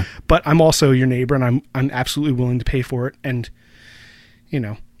was like, but I'm also your neighbor and I'm absolutely willing to pay for it. And,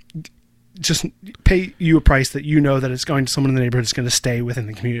 just pay you a price that that it's going to someone in the neighborhood that's going to stay within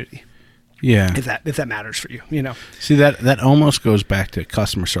the community. Yeah. If that matters for you, See, that almost goes back to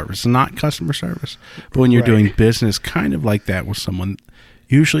customer service. Not customer service, but when you're doing business kind of like that with someone,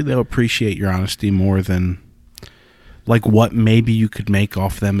 usually they'll appreciate your honesty more than like what maybe you could make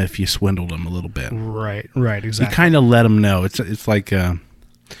off them if you swindled them a little bit. Right, exactly. You kind of let them know. It's like one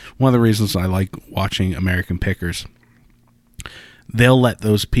of the reasons I like watching American Pickers. They'll let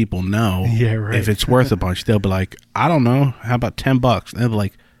those people know if it's worth a bunch. They'll be like, I don't know, how about $10? They'll be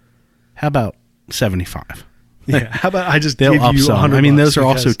like, how about 75? Yeah, how about I just they'll give you upsell. I mean, those are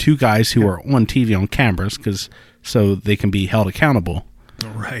also because, two guys who are on TV on cameras so they can be held accountable.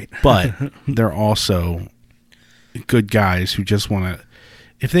 Right. But they're also good guys who just want to,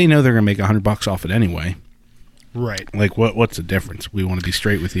 if they know they're going to make $100 off it anyway. Right. Like what's the difference? We want to be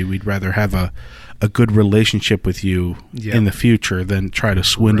straight with you. We'd rather have a good relationship with you in the future than try to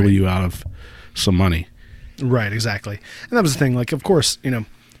swindle you out of some money. Right, exactly. And that was the thing. Like, of course,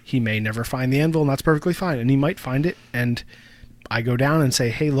 he may never find the anvil, and that's perfectly fine. And he might find it, and I go down and say,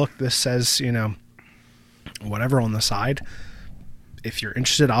 hey, look, this says, whatever on the side. If you're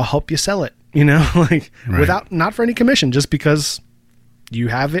interested, I'll help you sell it, like right. Not for any commission, just because you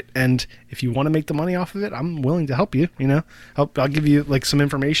have it. And if you want to make the money off of it, I'm willing to help you, I'll give you like some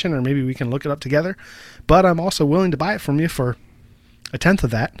information, or maybe we can look it up together, but I'm also willing to buy it from you for 1/10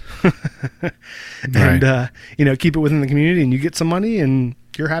 of that. And, right. Keep it within the community, and you get some money, and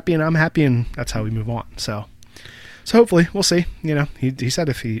you're happy and I'm happy, and that's how we move on. So hopefully we'll see, he said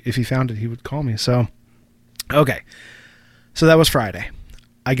if he found it, he would call me. So, okay. So that was Friday.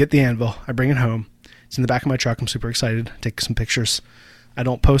 I get the Anvil. I bring it home. It's in the back of my truck. I'm super excited. Take some pictures. I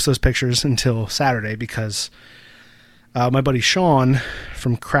don't post those pictures until Saturday because my buddy Sean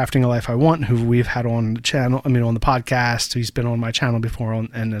from Crafting a Life I Want, who we've had on the channel, on the podcast, he's been on my channel before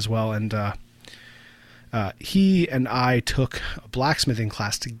and as well. And he and I took a blacksmithing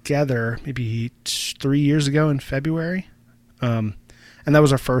class together maybe 3 years ago in February. And that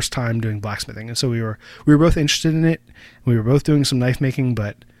was our first time doing blacksmithing. And so we were both interested in it. We were both doing some knife making,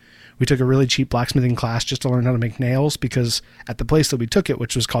 but we took a really cheap blacksmithing class just to learn how to make nails, because at the place that we took it,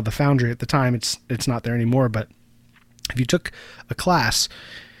 which was called the Foundry at the time, it's not there anymore. But if you took a class,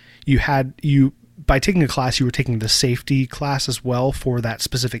 by taking a class, you were taking the safety class as well for that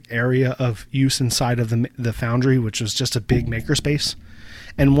specific area of use inside of the Foundry, which was just a big makerspace.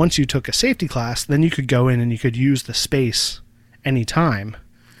 And once you took a safety class, then you could go in and you could use the space anytime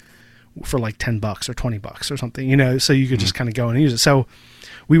for like $10 or $20 or something, so you could just kind of go and use it. So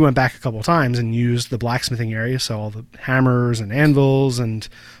we went back a couple of times and used the blacksmithing area. So all the hammers and anvils and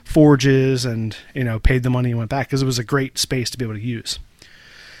forges, and, paid the money and went back because it was a great space to be able to use.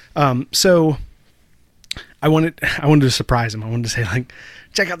 So I wanted to surprise him. I wanted to say, like,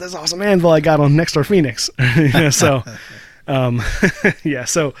 check out this awesome anvil I got on Next Door Phoenix. So, yeah,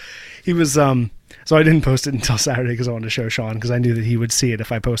 so he was, so I didn't post it until Saturday because I wanted to show Sean, because I knew that he would see it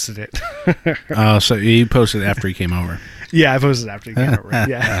if I posted it. So you posted after he came over? Yeah, I posted after he came over.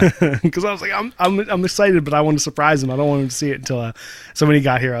 Yeah, because I was like, I'm excited, but I want to surprise him. I don't want him to see it until. So when he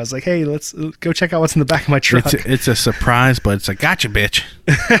got here, I was like, hey, let's go check out what's in the back of my truck. It's a surprise, but it's a gotcha, bitch.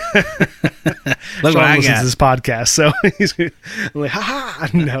 Look, Sean listens to this podcast, so he's I'm like, haha.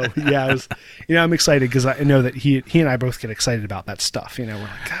 No, yeah, I was, I'm excited because I know that he and I both get excited about that stuff. We're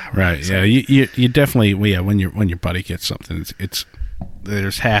like, God, right? Excited. Yeah, you definitely, when your buddy gets something, it's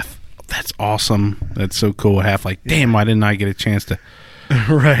there's half. That's awesome. That's so cool. Half like, damn, why didn't I get a chance to?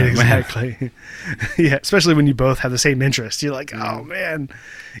 Right, exactly. Yeah, especially when you both have the same interest. You're like, oh man,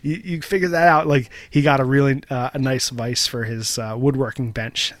 you figure that out. Like, he got a really a nice vise for his woodworking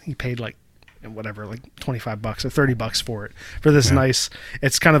bench. He paid like whatever, like $25 or $30 for it, for this nice.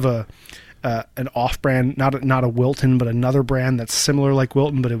 It's kind of an off-brand, not a Wilton, but another brand that's similar like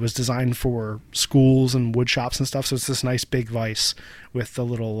Wilton, but it was designed for schools and wood shops and stuff. So it's this nice big vise with the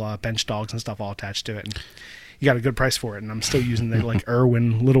little bench dogs and stuff all attached to it. And you got a good price for it. And I'm still using the like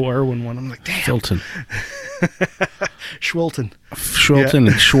little Irwin one. I'm like, damn. Schwilton. Schwilton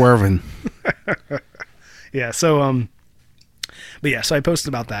and Schwerven. Yeah. So, but yeah, so I posted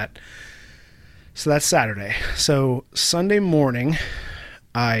about that. So that's Saturday. So Sunday morning,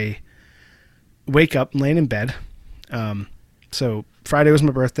 I wake up and laying in bed. So Friday was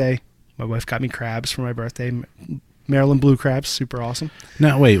my birthday. My wife got me crabs for my birthday. Maryland blue crabs, super awesome.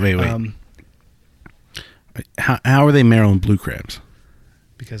 No, wait. How are they Maryland blue crabs?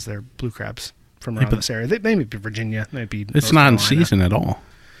 Because they're blue crabs from around this area. They may be Virginia. They may be. It's not in season at all.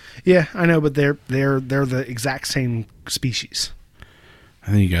 Yeah, I know, but they're the exact same species.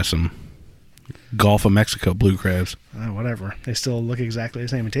 I think you got some Gulf of Mexico blue crabs. Whatever. They still look exactly the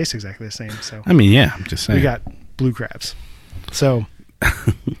same and taste exactly the same. So I mean, yeah, I'm just saying. We got blue crabs. So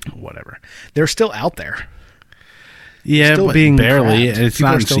whatever. They're still out there. Yeah, still but being barely. crabbed. It's People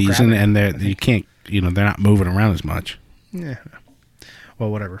not are in still season, grabbing, and you can't. They're not moving around as much. Yeah.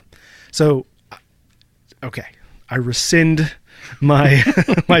 Well, whatever. So, okay, I rescind my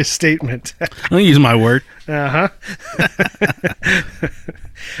my statement. I'll use my word.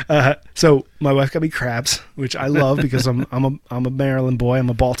 So my wife got me crabs, which I love because I'm a Maryland boy. I'm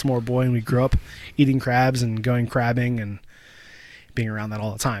a Baltimore boy, and we grew up eating crabs and going crabbing and being around that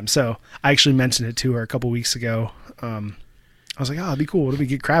all the time. So I actually mentioned it to her a couple weeks ago. I was like, oh, it'd be cool. What if we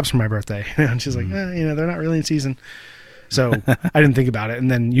get crabs for my birthday? And she's like, they're not really in season. So I didn't think about it. And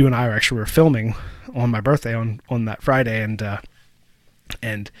then you and I were filming on my birthday on that Friday.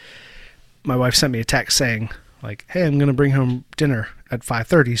 And my wife sent me a text saying, like, hey, I'm going to bring home dinner at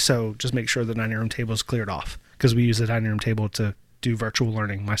 5:30. So just make sure the dining room table is cleared off, because we use the dining room table to do virtual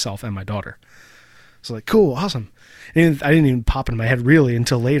learning, myself and my daughter. So like, cool, awesome. And I didn't even pop into my head really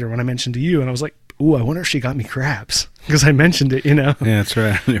until later when I mentioned to you. And I was like, ooh, I wonder if she got me crabs, because I mentioned it, Yeah, that's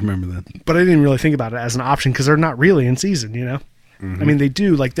right. I remember that. But I didn't really think about it as an option because they're not really in season, I mean, they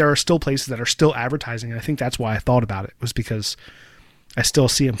do, like, there are still places that are still advertising, and I think that's why I thought about it, was because I still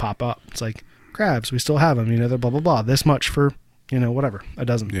see them pop up. It's like, crabs, we still have them, they're blah, blah, blah, this much for, whatever, a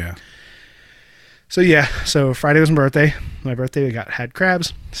dozen. Yeah. So Friday was my birthday. My birthday, we had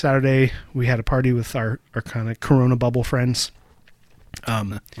crabs. Saturday, we had a party with our kind of Corona bubble friends.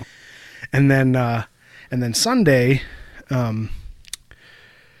 And then Sunday,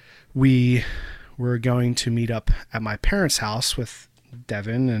 we were going to meet up at my parents' house with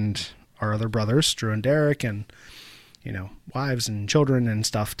Devin and our other brothers, Drew and Derek, and, wives and children and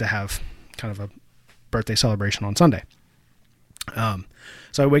stuff, to have kind of a birthday celebration on Sunday.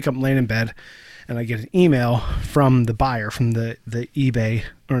 So I wake up laying in bed, and I get an email from the buyer, from the eBay,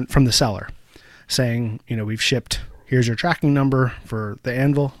 or from the seller, saying, we've shipped, here's your tracking number for the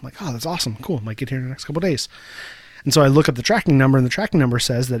Anvil. I'm like, oh, that's awesome. Cool. I might get here in the next couple of days. And so I look up the tracking number, and the tracking number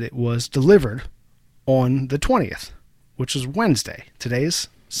says that it was delivered on the 20th, which is Wednesday. Today's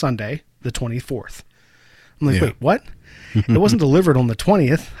Sunday, the 24th. I'm like, wait, what? It wasn't delivered on the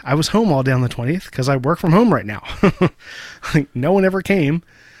 20th. I was home all day on the 20th because I work from home right now. Like, no one ever came.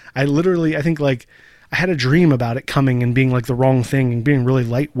 I think like I had a dream about it coming and being like the wrong thing and being really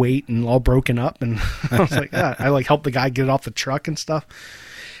lightweight and all broken up. And I was like, I like helped the guy get it off the truck and stuff.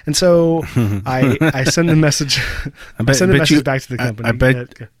 And so I send a message. I send a message back to the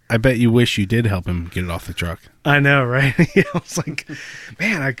company. I bet you wish you did help him get it off the truck. I know, right? I was like,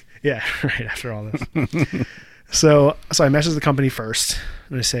 man, right after all this. So I messaged the company first,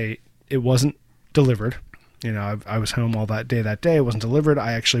 and I say it wasn't delivered. I was home all that day. It wasn't delivered.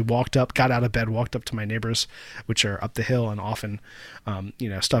 I actually got out of bed, walked up to my neighbors, which are up the hill, and often,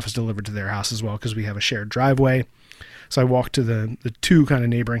 stuff is delivered to their house as well because we have a shared driveway. So I walked to the two kind of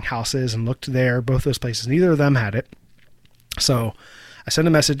neighboring houses and looked there. Both those places, neither of them had it. So I sent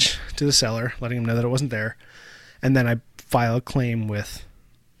a message to the seller, letting him know that it wasn't there, and then I file a claim with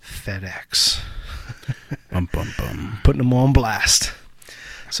FedEx. Bum, bum, bum. Putting them on blast.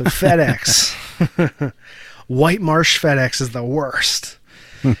 So FedEx. White Marsh FedEx is the worst.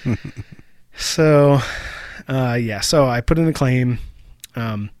 So I put in a claim,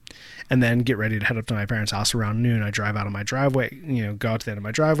 and then get ready to head up to my parents' house around noon. I drive out of my driveway, go out to the end of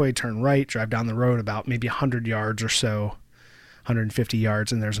my driveway, turn right, drive down the road about maybe 100 yards or so, 150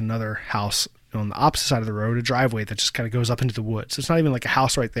 yards, and there's another house on the opposite side of the road, a driveway that just kind of goes up into the woods. So it's not even like a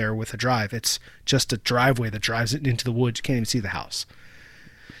house right there with a drive. It's just a driveway that drives it into the woods. You can't even see the house.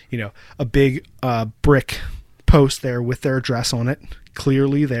 A big brick post there with their address on it,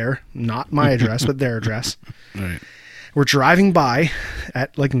 clearly there, not my address, but their address. Right. We're driving by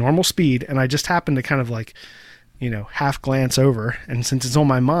at like normal speed, and I just happen to kind of like, half glance over, and since it's on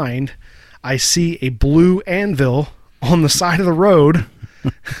my mind, I see a blue Anvil on the side of the road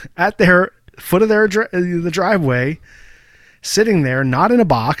at their foot of the driveway, sitting there, not in a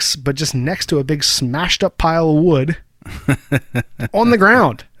box, but just next to a big smashed up pile of wood on the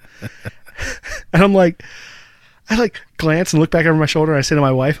ground. And I glance and look back over my shoulder, and I say to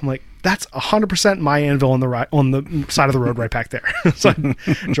my wife, I'm like, that's 100% my Anvil on the side of the road right back there. So I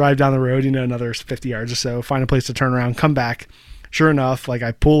drive down the road, another 50 yards or so, find a place to turn around, come back. Sure enough,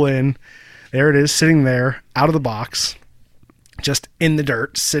 I pull in, there it is, sitting there out of the box, just in the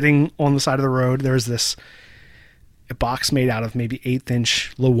dirt, sitting on the side of the road. There's a box made out of maybe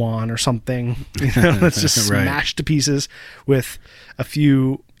 1/8-inch Lawan or something, that's just right. Smashed to pieces with a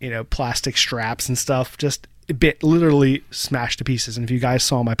few, plastic straps and stuff, just a bit literally smashed to pieces. And if you guys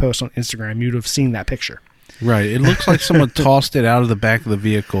saw my post on Instagram, you'd have seen that picture. Right. It looks like someone tossed it out of the back of the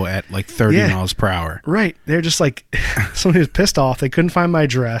vehicle at like 30 miles per hour. Right. They're just like, somebody was pissed off. They couldn't find my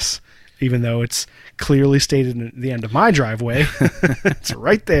address, even though it's clearly stated at the end of my driveway. It's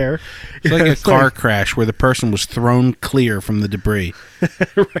right there. It's like a car crash where the person was thrown clear from the debris.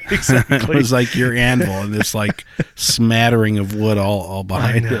 Right, exactly. It was like your Anvil and this like smattering of wood all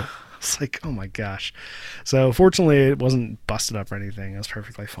behind it. It's like, oh my gosh. So fortunately it wasn't busted up or anything. It was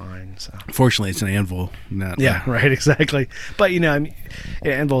perfectly fine. So fortunately it's an Anvil. Right, exactly. But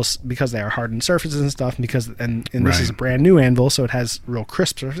Anvils, because they are hardened surfaces and stuff, and this is a brand new Anvil, so it has real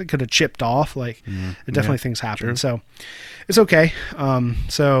crisp surface. It could have chipped off. Definitely things happen. Sure. So it's okay.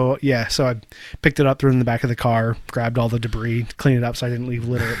 So I picked it up, threw it in the back of the car, grabbed all the debris, cleaned it up so I didn't leave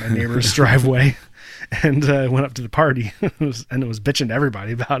litter at my neighbor's driveway. And went up to the party and it was bitching to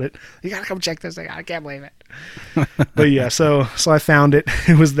everybody about it. You gotta come check this thing out. I can't believe it. But so I found it.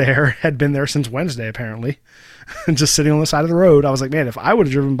 It was there. Had been there since Wednesday apparently, and just sitting on the side of the road. I was like, man, if I would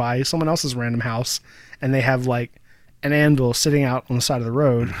have driven by someone else's random house and they have like an Anvil sitting out on the side of the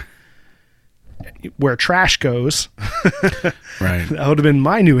road, where trash goes. Right. That would have been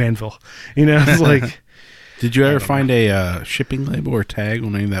my new anvil. It's like. Did you ever find a shipping label or tag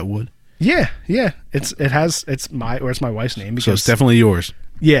on any of that wood? Yeah. It's my wife's name. Because, so it's definitely yours.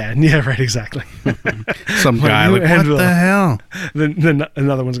 Yeah, right, exactly. Some guy like, anvil. What the hell? Then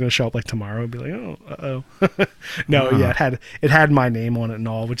another one's going to show up like tomorrow and be like, oh, uh-oh. No, yeah, it had my name on it and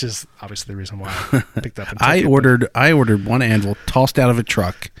all, which is obviously the reason why I picked up. And I ordered one anvil tossed out of a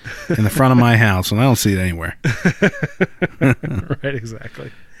truck in the front of my house, and I don't see it anywhere. Right,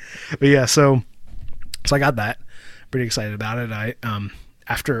 exactly. But yeah, so I got that. Pretty excited about it. I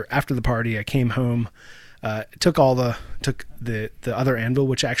after the party, I came home. Took the other anvil,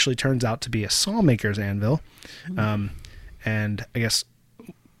 which actually turns out to be a sawmaker's anvil, and I guess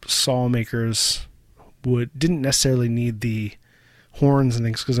sawmakers didn't necessarily need the horns and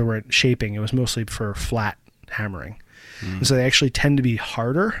things because they weren't shaping. It was mostly for flat hammering, and so they actually tend to be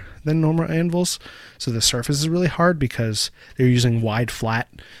harder than normal anvils. So the surface is really hard because they're using wide flat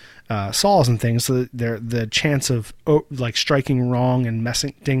saws and things, so the chance of like striking wrong and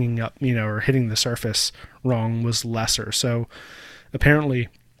dinging up, or hitting the surface wrong was lesser. So apparently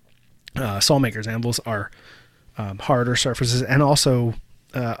sawmakers anvils are harder surfaces, and also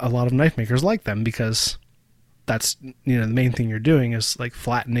a lot of knife makers like them because that's the main thing you're doing is like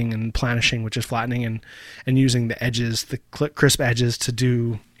flattening and planishing, which is flattening and using the edges, the crisp edges to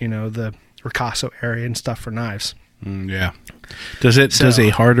do the ricasso area and stuff for knives. Yeah. Does a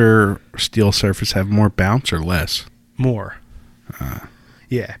harder steel surface have more bounce or less? More.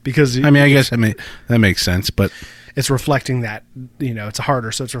 Yeah, because I guess that makes sense, but it's reflecting that it's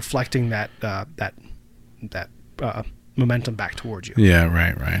harder, so it's reflecting that momentum back towards you. Yeah,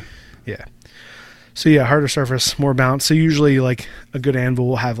 right. Yeah. So yeah, harder surface, more bounce. So usually like a good anvil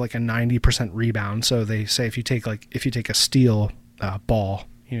will have like a 90% rebound. So they say if you take a steel ball,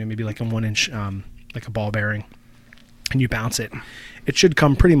 maybe like a 1 inch like a ball bearing, and you bounce it, it should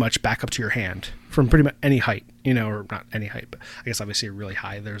come pretty much back up to your hand from pretty much any height, or not any height, but I guess obviously really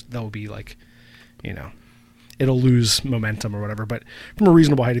high. There'll be like, it'll lose momentum or whatever. But from a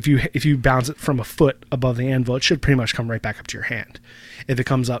reasonable height, if you bounce it from a foot above the anvil, it should pretty much come right back up to your hand. If it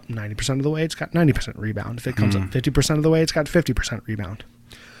comes up 90% of the way, it's got 90% rebound. If it comes up 50% of the way, it's got 50% rebound.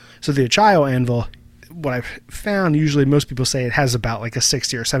 So the Achaio anvil, what I've found, usually most people say it has about like a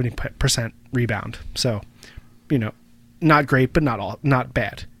 60 or 70% rebound. So, not great, but not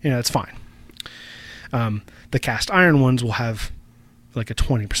bad. It's fine. The cast iron ones will have like a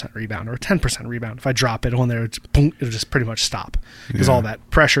 20% rebound or a 10% rebound. If I drop it on there, it'll just pretty much stop because all that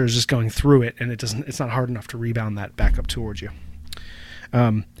pressure is just going through it, and it's not hard enough to rebound that back up towards you.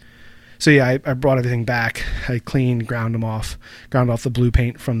 So yeah, I brought everything back. I cleaned, ground off the blue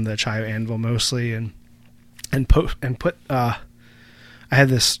paint from the Achaio anvil mostly, and put I had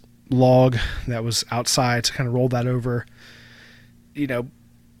this log that was outside, so kind of rolled that over,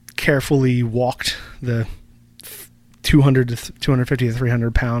 carefully walked the 200 to 250 to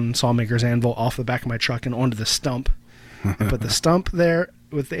 300 pound sawmaker's anvil off the back of my truck and onto the stump. I put the stump there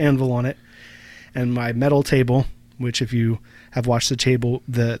with the anvil on it, and my metal table, which if you have watched the table,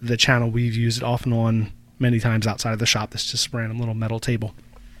 the channel, we've used it off and on many times outside of the shop. This just a random little metal table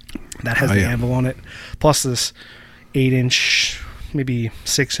that has the anvil on it, plus this 8-inch, maybe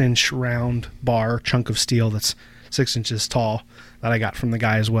 6-inch round bar chunk of steel that's 6 inches tall that I got from the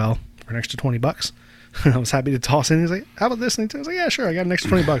guy as well for an extra $20. I was happy to toss in. He's like, "How about this?" And I was like, "Yeah, sure. I got an extra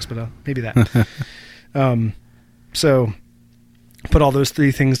 $20, but maybe that." So put all those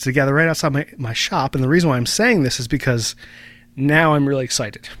three things together right outside my shop. And the reason why I'm saying this is because now I'm really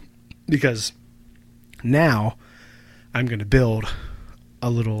excited, because now I'm going to build a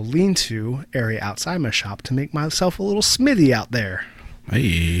little lean-to area outside my shop to make myself a little smithy out there.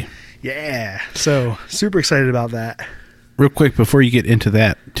 Hey. Yeah. So super excited about that. Real quick, before you get into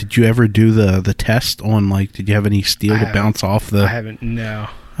that, did you ever do the test on, like, did you have any steel to bounce off the... I haven't, no.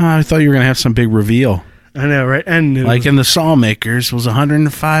 I thought you were going to have some big reveal. I know, right? And like in the Sawmakers was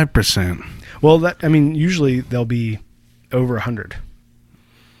 105%. Well, usually they'll be over 100.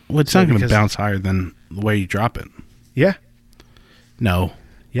 Well, it's not going to bounce higher than the way you drop it. Yeah. No.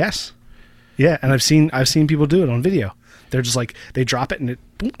 Yes. Yeah, and I've seen people do it on video. They're just like, they drop it and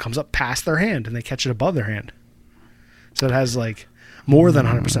it comes up past their hand and they catch it above their hand. So it has like more than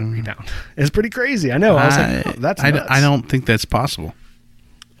 100% rebound. It's pretty crazy. I know. I was like, oh, that's nuts. I don't think that's possible.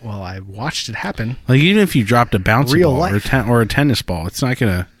 Well, I watched it happen. Like, even if you dropped a bouncy ball life. or a tennis ball, it's not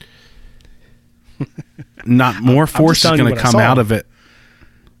going to... Not more force is going to come out of it.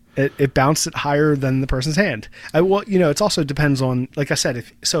 It bounced it higher than the person's hand. Well, it also depends on, like I said,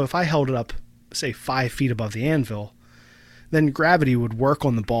 if I held it up, say 5 feet above the anvil, then gravity would work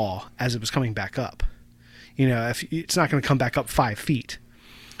on the ball as it was coming back up. You know, if it's not going to come back up 5 feet,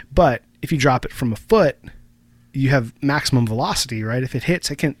 but if you drop it from a foot, you have maximum velocity, right? If it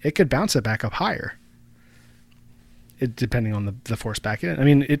hits, it could bounce it back up higher. Depending on the force back in. I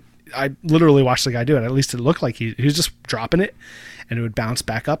mean, I literally watched the guy do it. At least it looked like he was just dropping it, and it would bounce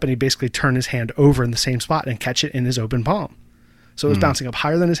back up, and he'd basically turn his hand over in the same spot and catch it in his open palm. So it was bouncing up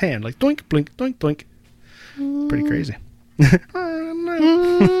higher than his hand, like doink, blink, doink, doink. Pretty crazy.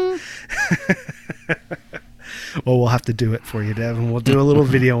 Well, we'll have to do it for you, Dev, and we'll do a little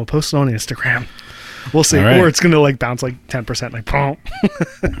video and we'll post it on Instagram. We'll see. Right. Or it's going to like bounce like 10%, like boom.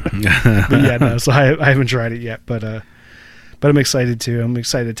 But yeah, no, so I haven't tried it yet, but I'm excited to. I'm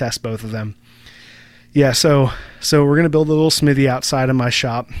excited to test both of them. Yeah, so we're going to build a little smithy outside of my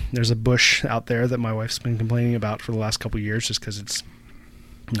shop. There's a bush out there that my wife's been complaining about for the last couple of years just because it's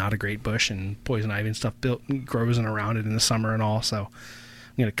not a great bush and poison ivy and stuff grows in around it in the summer and all. So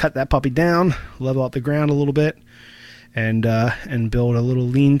I'm going to cut that puppy down, level out the ground a little bit, and build a little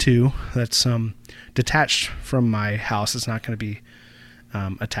lean-to that's detached from my house. It's not going to be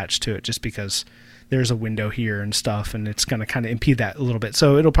attached to it just because there's a window here and stuff, and it's going to kind of impede that a little bit.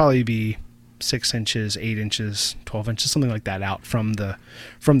 So it'll probably be 6 inches, 8 inches, 12 inches, something like that out from the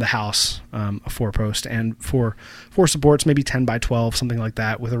house, a 4-post, and for 4 supports, maybe 10 by 12, something like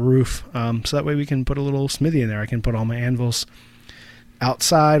that, with a roof. So that way we can put a little smithy in there. I can put all my anvils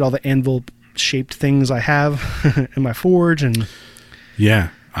outside, all the anvil shaped things I have in my forge, and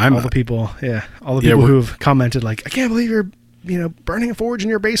all the people who have commented like, I can't believe you're burning a forge in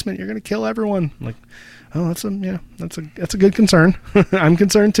your basement. You're going to kill everyone. I'm like, oh, that's a good concern. I'm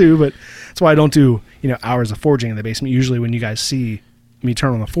concerned too, but that's why I don't do, hours of forging in the basement. Usually when you guys see me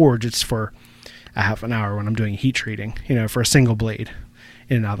turn on the forge, it's for a half an hour when I'm doing heat treating, for a single blade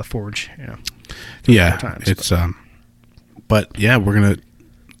in and out of the forge, Yeah. Times, it's, but yeah, we're going to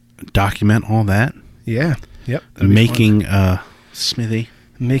document all that. Yeah. Yep. Making a smithy.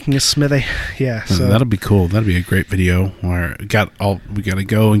 Making a smithy. Yeah. So that'll be cool. That'll be a great video where we got to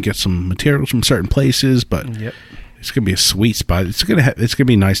go and get some materials from certain places, but it's going to be a sweet spot. It's going to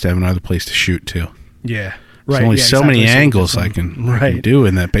be nice to have another place to shoot too. Yeah. Right. There's only so many angles I can do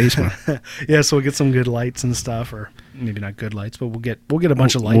in that basement. Yeah. So we'll get some good lights and stuff, or maybe not good lights, but we'll get a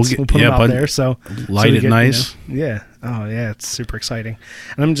bunch of lights. We'll put them out there. So light it nice. Yeah. Oh yeah. It's super exciting.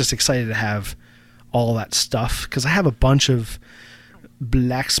 And I'm just excited to have all that stuff because I have a bunch of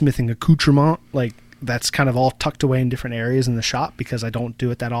blacksmithing accoutrement, like that's kind of all tucked away in different areas in the shop because I don't do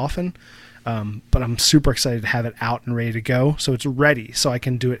it that often. But I'm super excited to have it out and ready to go. So it's ready so I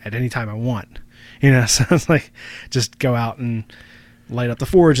can do it at any time I want. So it's like just go out and light up the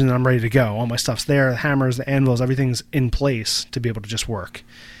forge and then I'm ready to go. All my stuff's there, the hammers, the anvils, everything's in place to be able to just work.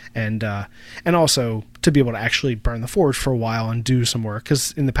 And also to be able to actually burn the forge for a while and do some work.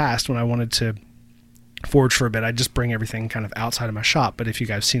 Because in the past when I wanted to forge for a bit, I'd just bring everything kind of outside of my shop. But if you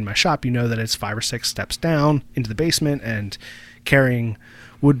guys have seen my shop, you know that it's 5 or 6 steps down into the basement and carrying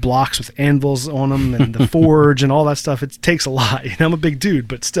wood blocks with anvils on them and the forge and all that stuff. It takes a lot. I'm a big dude,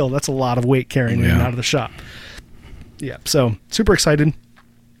 but still, that's a lot of weight carrying in and out of the shop. Yeah, so super excited.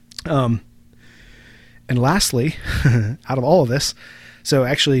 And lastly, out of all of this, so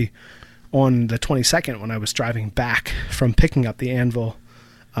actually on the 22nd, when I was driving back from picking up the anvil,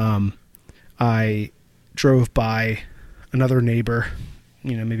 I drove by another neighbor,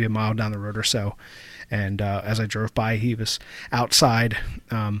 maybe a mile down the road or so. And as I drove by, he was outside,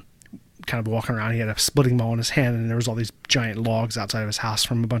 kind of walking around. He had a splitting maul in his hand, and there was all these giant logs outside of his house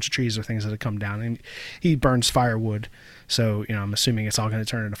from a bunch of trees or things that had come down. And he burns firewood, so I'm assuming it's all going to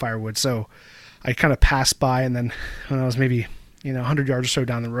turn into firewood. So I kind of passed by, and then when I was maybe 100 yards or so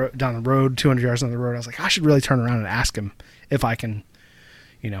down the road, 200 yards down the road, I was like, I should really turn around and ask him if I can,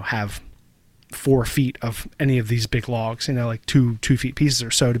 have 4 feet of any of these big logs, like 2 feet pieces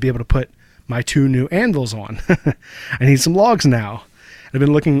or so to be able to put my 2 new anvils on. I need some logs now. I've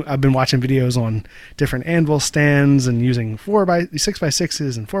been watching videos on different anvil stands and using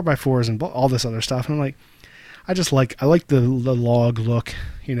 6x6s and 4x4s and all this other stuff. And I'm like, I like the log look.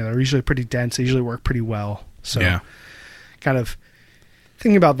 They're usually pretty dense. They usually work pretty well. So kind of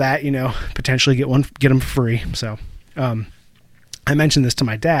thinking about that, potentially get them for free. So, I mentioned this to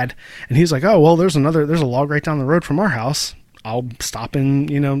my dad and he's like, oh, well, there's a log right down the road from our house. I'll stop in,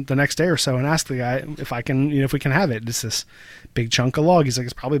 the next day or so and ask the guy if I can, if we can have it. It's this big chunk of log. He's like,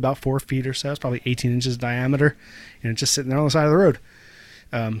 it's probably about 4 feet or so. It's probably 18 inches diameter, just sitting there on the side of the road.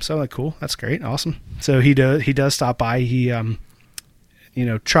 So I'm like, cool, that's great. Awesome. So he does stop by. He,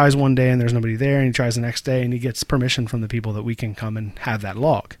 tries one day and there's nobody there, and he tries the next day and he gets permission from the people that we can come and have that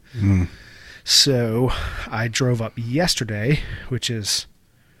log. So I drove up yesterday, which is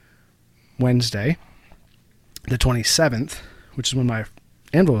Wednesday, the 27th, which is when my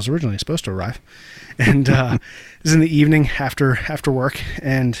Anvil was originally supposed to arrive. And it was in the evening after work,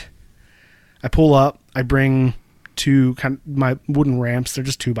 and I pull up. I bring my wooden ramps. They're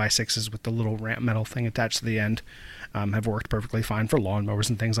just 2x6s with the little ramp metal thing attached to the end. Have worked perfectly fine for lawnmowers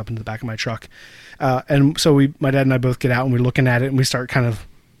and things up into the back of my truck. And so my dad and I both get out, and we're looking at it, and we start kind of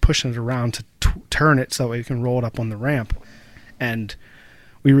pushing it around to turn it so that we can roll it up on the ramp. And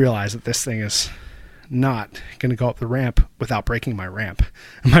we realize that this thing is not going to go up the ramp without breaking my ramp.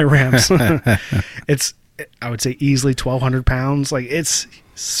 My ramps, I would say easily 1,200 pounds. Like, it's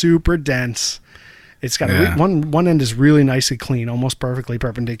super dense. It's got one end is really nicely clean, almost perfectly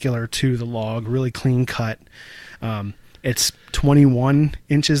perpendicular to the log, really clean cut. It's 21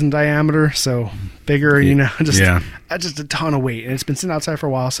 inches in diameter, so bigger, just a ton of weight. And it's been sitting outside for a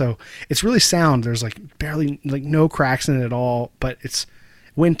while, so it's really sound. There's barely no cracks in it at all, but it's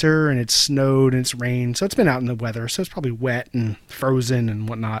winter and it's snowed and it's rained, so it's been out in the weather, so it's probably wet and frozen and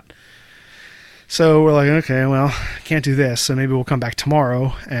whatnot. So we're like, okay, well, can't do this, so maybe we'll come back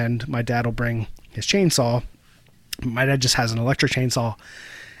tomorrow, and my dad will bring his chainsaw. My dad just has an electric chainsaw,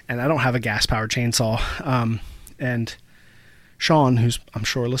 and I don't have a gas-powered chainsaw. And Sean, who's I'm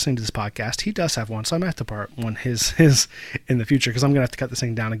sure listening to this podcast, he does have one, so I might have to part one his in the future, because I'm gonna have to cut this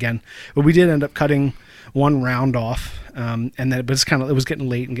thing down again. But we did end up cutting one round off, and then it was getting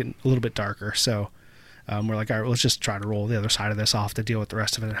late and getting a little bit darker, so we're like, all right, well, let's just try to roll the other side of this off to deal with the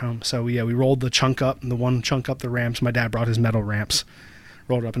rest of it at home. So we rolled the one chunk up the ramps. My dad brought his metal ramps,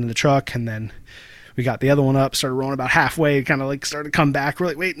 rolled it up into the truck, and then we got the other one up, started rolling about halfway, kind of started to come back. We're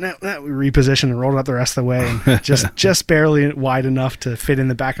like, wait, no. We repositioned and rolled it up the rest of the way, and just barely wide enough to fit in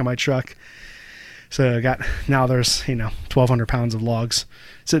the back of my truck. So now there's 1,200 pounds of logs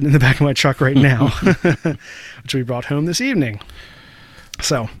sitting in the back of my truck right now, which we brought home this evening.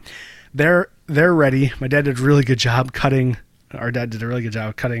 So they're ready. My dad did a really good job cutting. Our dad did a really good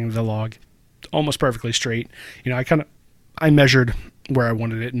job cutting the log almost perfectly straight. I measured where I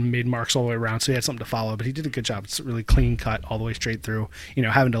wanted it and made marks all the way around, so he had something to follow, but he did a good job. It's a really clean cut all the way straight through.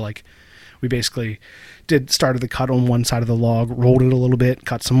 Having to we basically started the cut on one side of the log, rolled it a little bit,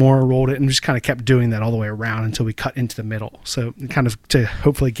 cut some more, rolled it, and just kind of kept doing that all the way around until we cut into the middle. So kind of to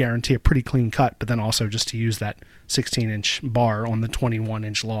hopefully guarantee a pretty clean cut, but then also just to use that 16-inch bar on the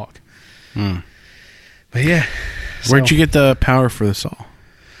 21-inch log. But yeah. Where'd you get the power for the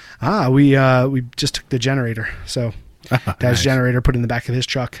saw? We just took the generator. So Dad's nice. Generator put in the back of his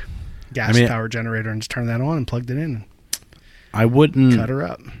truck, gas-powered generator, and just turned that on and plugged it in. I wouldn't cut her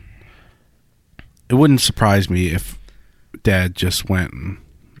up. It wouldn't surprise me if Dad just went and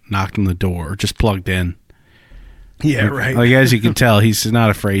knocked on the door or just plugged in. Yeah, right. As you can tell, he's not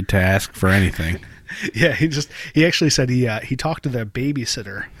afraid to ask for anything. Yeah, he actually said he talked to the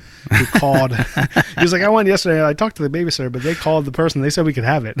babysitter who called. He was like, I went yesterday. I talked to the babysitter, but they called the person. They said we could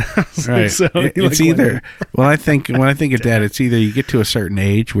have it. Right. So it's either. When I think of Dad, it's either you get to a certain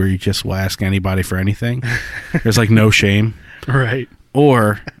age where you just will ask anybody for anything. There's no shame. Right.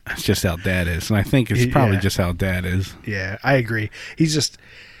 Or it's just how Dad is, and I think it's probably just how Dad is. Yeah, I agree. He's just.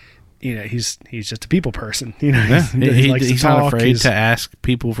 He's just a people person. He's not afraid to ask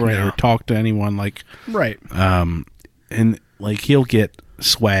people for or talk to anyone. Right. And he'll get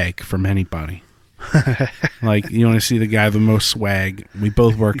swag from anybody. You want to see the guy with the most swag? We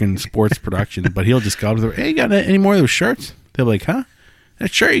both work in sports production, but he'll just go up to them. Hey, you got any more of those shirts? They'll be like, huh?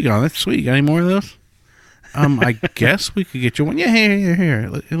 That shirt you got? That's sweet. You got any more of those? I guess we could get you one. Yeah, here.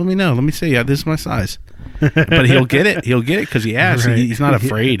 Let me know. Let me see. Yeah, this is my size. But he'll get it. He'll get it because he asks. Right. He's not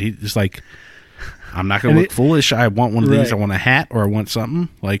afraid. He's just I'm not going to look foolish. I want one of these. I want a hat or I want something.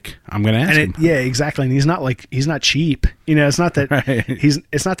 I'm going to ask him. Yeah, exactly. And he's not cheap. It's not that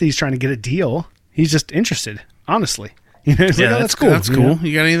it's not that he's trying to get a deal. He's just interested, honestly. That's cool. That's cool.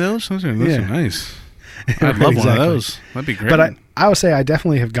 You got any of those? Those are nice. I'd love one of those. That'd be great. But I would say I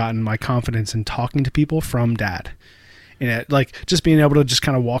definitely have gotten my confidence in talking to people from Dad. Just being able to just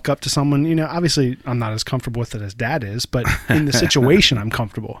kind of walk up to someone, obviously I'm not as comfortable with it as Dad is, but in the situation I'm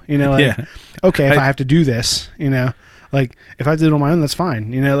comfortable, okay, if I have to do this, if I have to do it on my own, that's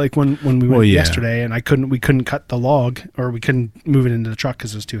fine. When we went yesterday and we couldn't cut the log or we couldn't move it into the truck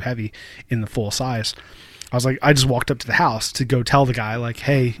because it was too heavy in the full size. I was I just walked up to the house to go tell the guy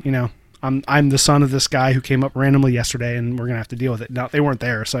hey, I'm the son of this guy who came up randomly yesterday and we're going to have to deal with it. Now they weren't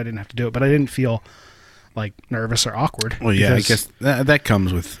there, so I didn't have to do it, but I didn't feel nervous or awkward. Well, yeah, I guess that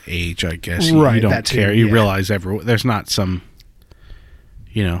comes with age, I guess. Right. You don't care. You realize there's not some,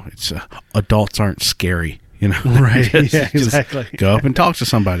 it's adults aren't scary. You know, Right. just, Yeah, exactly. Just go up and talk to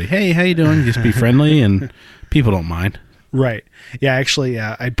somebody. Hey, how you doing? Just be friendly, and people don't mind. Right. Yeah, actually,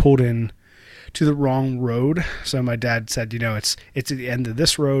 I pulled in to the wrong road. So my dad said, it's at the end of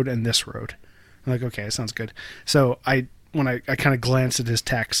this road and this road. I'm like, okay, sounds good. So when I kind of glanced at his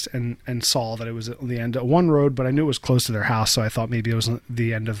text and saw that it was at the end of one road, but I knew it was close to their house, so I thought maybe it was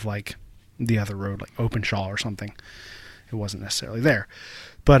the end of like the other road, like Openshaw or something. It wasn't necessarily there.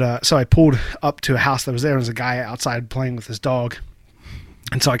 But so I pulled up to a house that was there. There was a guy outside playing with his dog.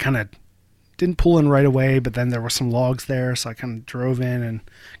 And so I kind of didn't pull in right away, but then there were some logs there. So I kind of drove in and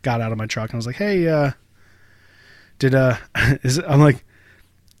got out of my truck. And I was like, hey, I'm like,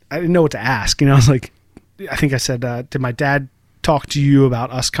 I didn't know what to ask. I was like, I think I said, did my dad talk to you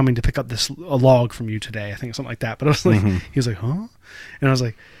about us coming to pick up a log from you today? I think something like that. But I was like, He was like, huh? And I was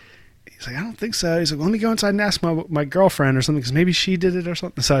like, he's like, I don't think so. He's like, well, let me go inside and ask my girlfriend or something, because maybe she did it or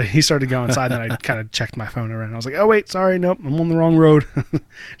something. So he started going inside, and I kind of checked my phone around. I was like, oh, wait, sorry, nope, I'm on the wrong road.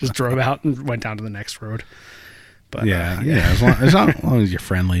 Just drove out and went down to the next road. But yeah. As long as you're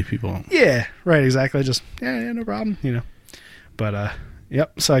friendly, people. Yeah, right, exactly. Just, yeah, no problem, But,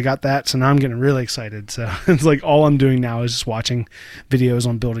 yep, so I got that. So now I'm getting really excited. So it's like all I'm doing now is just watching videos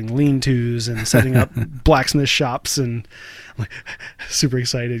on building lean-tos and setting up blacksmith shops, and I'm like super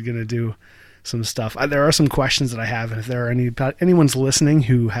excited, going to do some stuff. There are some questions that I have, and if there are anyone's listening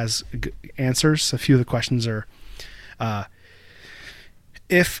who has answers, a few of the questions are,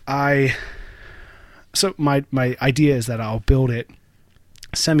 so my idea is that I'll build it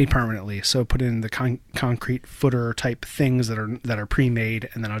semi-permanently, so put in the concrete footer type things that are pre-made,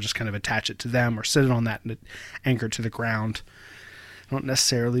 and then I'll just kind of attach it to them or sit it on that and anchor it to the ground. I don't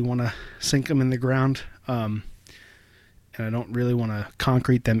necessarily want to sink them in the ground, and I don't really want to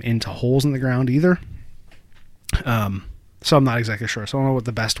concrete them into holes in the ground either. So I'm not exactly sure. So I don't know what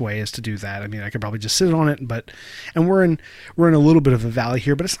the best way is to do that. I mean, I could probably just sit on it, and we're in a little bit of a valley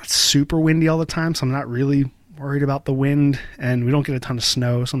here, but it's not super windy all the time, so I'm not really worried about the wind, and we don't get a ton of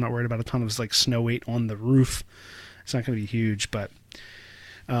snow, so I'm not worried about a ton of like snow weight on the roof. It's not going to be huge. But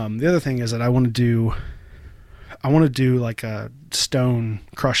the other thing is that I want to do like a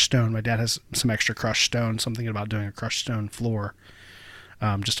crushed stone. My dad has some extra crushed stone, so I'm thinking about doing a crushed stone floor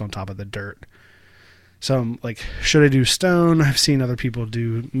just on top of the dirt. So I'm like, should I do stone? I've seen other people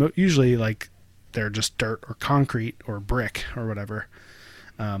do, usually like they're just dirt or concrete or brick or whatever.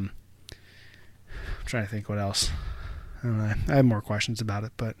 I'm trying to think what else. I don't know. I have more questions about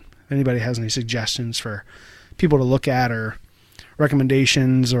it, but if anybody has any suggestions for people to look at, or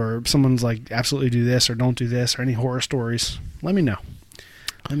recommendations, or someone's like, absolutely do this or don't do this, or any horror stories, let me know.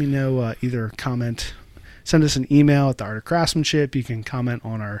 Either comment, send us an email at the Art of Craftsmanship. You can comment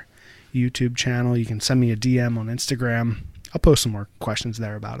on our YouTube channel. You can send me a DM on Instagram. I'll post some more questions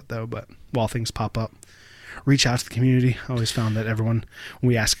there about it though, but while things pop up, reach out to the community. I always found that when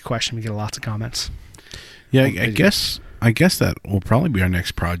we ask a question, we get lots of comments. Yeah, I guess that will probably be our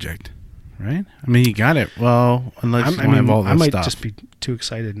next project, right? I mean, you got it. Well, unless you have all this stuff. I might just be too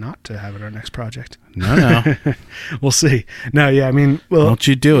excited not to have it our next project. No. We'll see. No, yeah, I mean, well, won't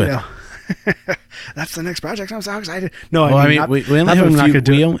you do it? That's the next project. I'm so excited. No, well, we only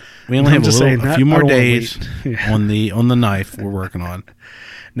have a few more days on the knife we're working on.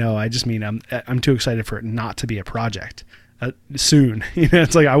 No, I just mean I'm too excited for it not to be a project soon.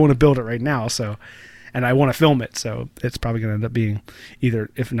 It's like I want to build it right now, and I want to film it, so it's probably going to end up being either,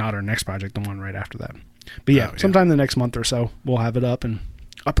 if not our next project, the one right after that. But yeah, sometime the next month or so, we'll have it up and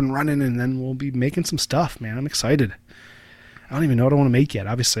running, and then we'll be making some stuff, man. I'm excited. I don't even know what I want to make yet.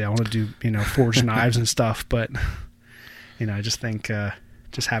 Obviously, I want to do, forged knives and stuff, but, I just think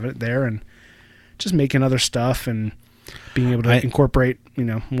just having it there and just making other stuff and being able to incorporate,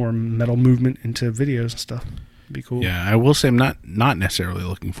 more metal movement into videos and stuff would be cool. Yeah, I will say I'm not necessarily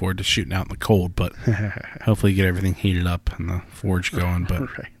looking forward to shooting out in the cold, but hopefully get everything heated up and the forge going. But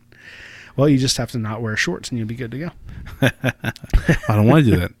right. Well, you just have to not wear shorts and you'll be good to go. I don't want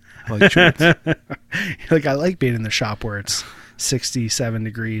to do that. I like shorts. I like being in the shop where it's 67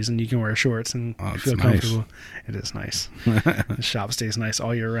 degrees and you can wear shorts and feel comfortable. Nice. It is nice. The shop stays nice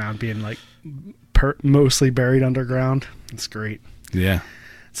all year round, being like mostly buried underground. It's great. Yeah.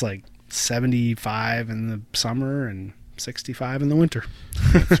 It's like 75 in the summer and 65 in the winter.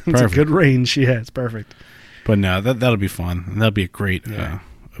 It's a good range. Yeah, it's perfect. But no, that'll be fun. That'll be a great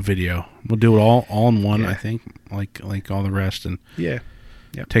video. We'll do it all in one, I think, like all the rest. And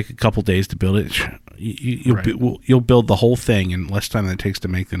take a couple days to build it. You'll build the whole thing in less time than it takes to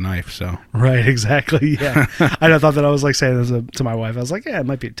make the knife. So right, exactly. Yeah, I thought that I was like saying this to my wife. I was like, yeah, it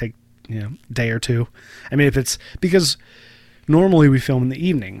might take a day or two. I mean, if it's because normally we film in the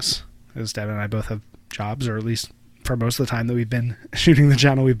evenings, as Devin and I both have jobs, or at least for most of the time that we've been shooting the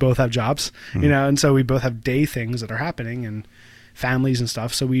channel, we both have jobs, you know, and so we both have day things that are happening and families and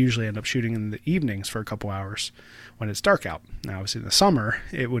stuff. So we usually end up shooting in the evenings for a couple hours when it's dark out. Now, obviously in the summer,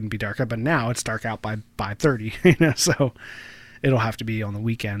 it wouldn't be dark out, but now it's dark out by 5:30, you know, so it'll have to be on the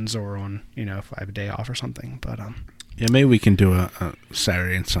weekends or on, you know, if I have a day off or something. But, yeah, maybe we can do a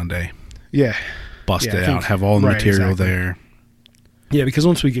Saturday and Sunday. Yeah. Bust it out, have all the material there. Yeah, because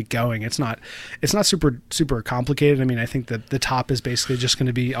once we get going, it's not super complicated. I mean, I think that the top is basically just going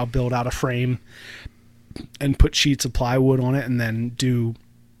to be, I'll build out a frame and put sheets of plywood on it, and then do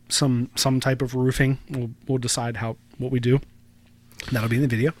some type of roofing. We'll decide what we do. That'll be in the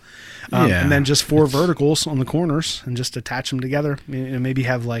video. And then just 4 verticals on the corners, and just attach them together. You know, maybe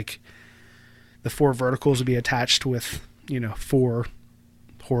have like the 4 verticals will be attached with, you know, 4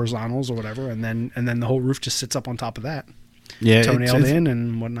 horizontals or whatever, and then the whole roof just sits up on top of that. Yeah, toenailed in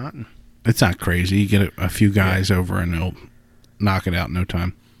and whatnot. It's not crazy. You get a few guys over and they'll knock it out in no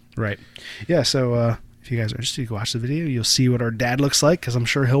time. Right. Yeah. So if you guys are interested, you can watch the video. You'll see what our dad looks like, because I'm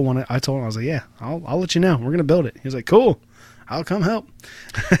sure he'll want to. I told him, I was like, yeah, I'll let you know. We're gonna build it. He was like, cool. I'll come help.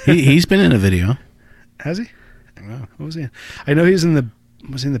 He's been in a video. Has he? Wow. What was he in? I know he's in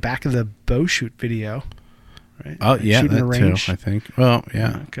the back of the bow shoot video. Right. Oh yeah, that too, I think. Well,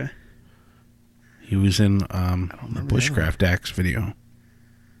 yeah. Okay. He was in the Bushcraft Axe video.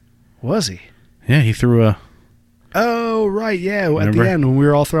 Was he? Yeah, he threw a... Oh, right, yeah. Remember? At the end when we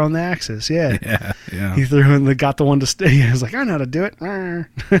were all throwing the axes, yeah. Yeah. He threw and got the one to stay. He was like, I know how to do it. Yeah,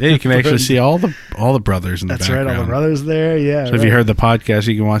 you can actually see all the brothers in the background. That's right, all the brothers there, yeah. So if you heard the podcast,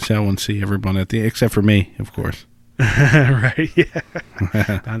 you can watch that one, see everyone except for me, of course. Right, yeah.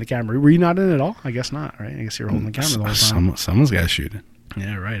 Behind the camera. Were you not in it at all? I guess not, right? I guess you were holding the camera the whole time. Someone's got to shoot it.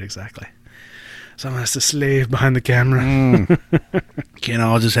 Yeah, right, exactly. Someone has to slave behind the camera. Can't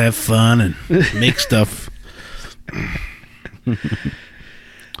all just have fun and make stuff. All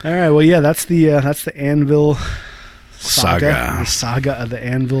right, well, yeah, that's the Anvil saga. The saga of the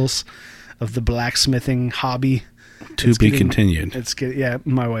anvils, of the blacksmithing hobby. To be continued. Yeah,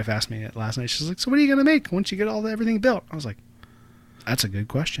 my wife asked me it last night. She's like, so what are you going to make once you get everything built? I was like, that's a good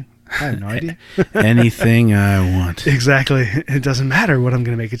question. I have no idea. Anything I want. Exactly. It doesn't matter what I'm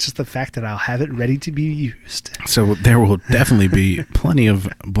going to make. It's just the fact that I'll have it ready to be used. So there will definitely be plenty of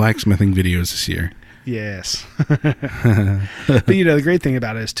blacksmithing videos this year. Yes. But, you know, the great thing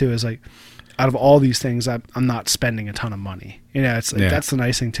about it is like, out of all these things, I'm not spending a ton of money. You know, it's like, that's the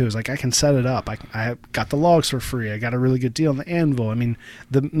nice thing too, is like I can set it up. I got the logs for free. I got a really good deal on the anvil. I mean,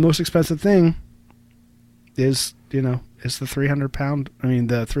 the most expensive thing is the $300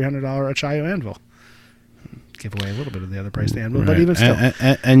 Achayo anvil. Give away a little bit of the other price of the anvil, right. But even still.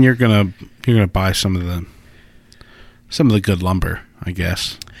 And you're gonna buy some of the good lumber, I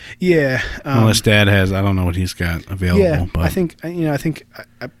guess. Yeah. Unless Dad has, I don't know what he's got available. Yeah, but I think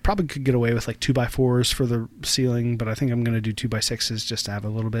I probably could get away with like 2x4s for the ceiling, but I think I'm gonna do 2x6s just to have a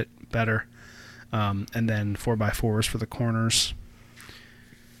little bit better, and then 4x4s for the corners.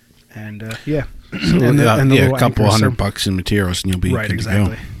 And a couple $100 in materials, and you'll be right. Good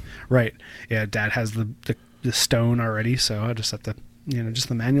Exactly. To go. Right. Yeah. Dad has the stone already, so I just have to, just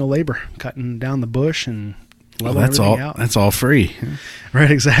the manual labor, cutting down the bush and leveling everything out. That's all free.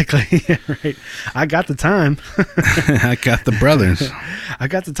 Right. Exactly. Yeah, right. I got the time. I got the brothers. I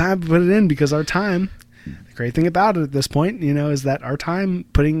got the time to put it in, because our time. The great thing about it at this point, is that our time,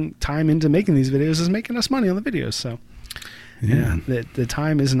 putting time into making these videos, is making us money on the videos. So. Yeah, the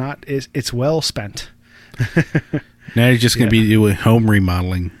time is not. It's well spent. Now you're just going to be doing home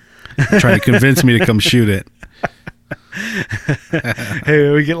remodeling, trying to convince me to come shoot it.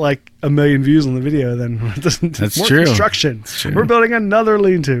 Hey, we get like 1 million views on the video, then that's more true. Construction. That's true. We're building another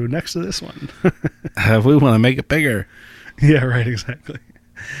lean-to next to this one. We want to make it bigger. Yeah, right. Exactly.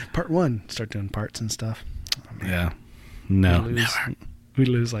 Part 1. Start doing parts and stuff. Oh, yeah. No, never. We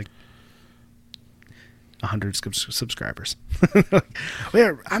lose like 100 subscribers.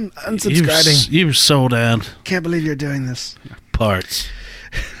 I'm unsubscribing. You've sold out. Can't believe you're doing this. Parts.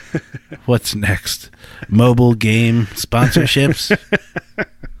 What's next? Mobile game sponsorships?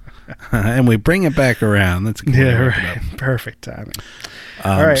 And we bring it back around. That's cool. Yeah, right. Perfect timing.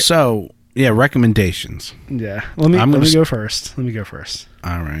 All right. So, recommendations. Yeah. Let me go first.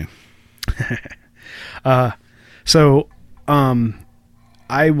 All right.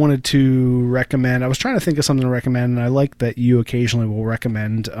 I wanted to recommend, I was trying to think of something to recommend, and I like that you occasionally will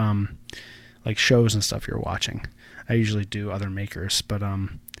recommend like shows and stuff you're watching. I usually do other makers, but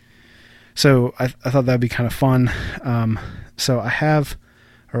so I thought that'd be kind of fun. So I have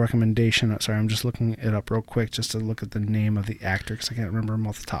a recommendation. Sorry, I'm just looking it up real quick just to look at the name of the actor, because I can't remember him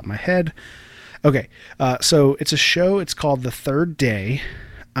off the top of my head. Okay, so it's a show. It's called The Third Day,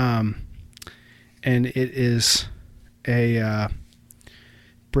 and it is a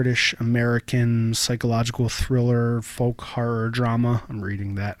British-American psychological thriller, folk horror drama. I'm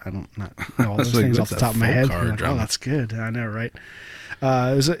reading that. I don't know all those things off the top of my head. Like, oh, that's good. I know, right?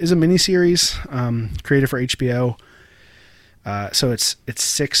 It is a miniseries created for HBO. So it's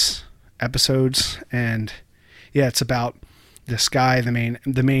 6 episodes, and yeah, it's about this guy. The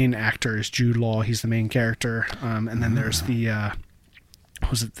main actor is Jude Law. He's the main character. And then there's the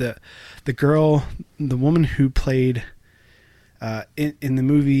girl, the woman who played in the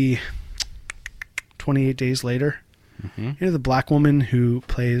movie 28 Days Later. Mm-hmm. You know, the black woman who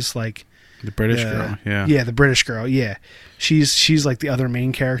plays like the British girl. Yeah. Yeah, the British girl. Yeah. She's like the other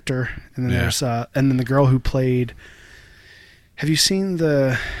main character. And then there's and then the girl who played. Have you seen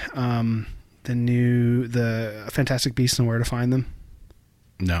the Fantastic Beasts and Where to Find Them?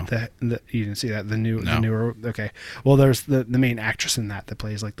 No. You didn't see that? The newer. Okay. Well, there's the main actress in that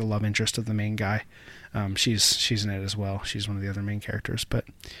plays like the love interest of the main guy. She's in it as well. She's one of the other main characters, but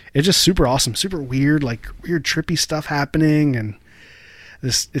it's just super awesome, super weird, like weird trippy stuff happening, and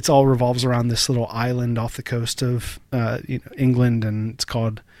it all revolves around this little island off the coast of England, and it's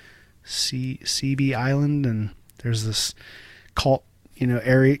called Seaby Island, and there's this cult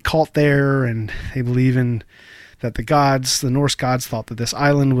there, and they believe in that the Norse gods thought that this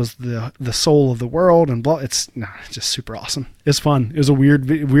island was the soul of the world, and blah. It's just super awesome. It's fun. It was a weird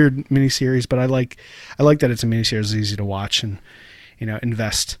miniseries, but I like that it's a miniseries. It's easy to watch, and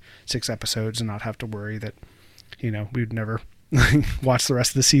invest 6 episodes and not have to worry that we'd never watch the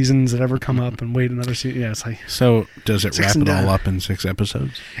rest of the seasons that ever come up and wait another season. Yeah, it's like, so does it wrap it all up in 6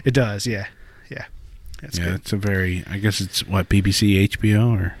 episodes? It does. Yeah. That's good. It's I guess it's what, BBC,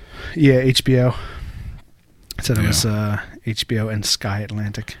 HBO, or? Yeah, HBO. It said it was HBO and Sky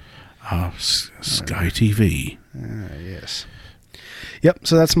Atlantic. Oh, Sky TV. Yes. Yep.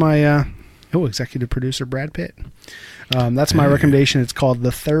 So that's my executive producer Brad Pitt. That's my recommendation. It's called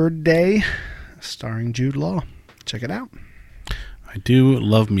The Third Day, starring Jude Law. Check it out. I do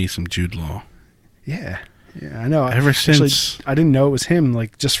love me some Jude Law. Yeah. Yeah, I know. Since I didn't know it was him,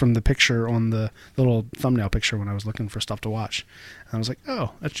 like just from the picture on the little thumbnail picture when I was looking for stuff to watch. And I was like,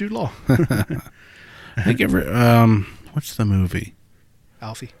 oh, that's Jude Law. I think what's the movie?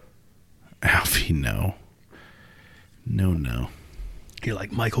 Alfie, no. You're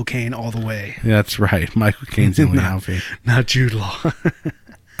like Michael Caine all the way. That's right. Michael Caine's the only Alfie. Not Jude Law.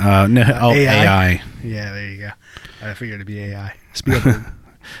 AI. Yeah, there you go. I figured it'd be AI.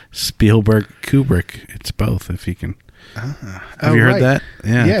 Spielberg, Kubrick. It's both, if you can. Have you heard that?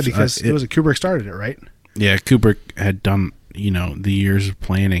 Yeah, because it was Kubrick started it, right? Yeah, Kubrick had done, the years of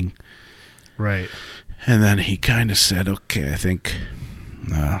planning. Right. And then he kind of said, okay, I think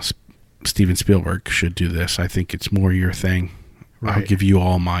Steven Spielberg should do this. I think it's more your thing. Right. I'll give you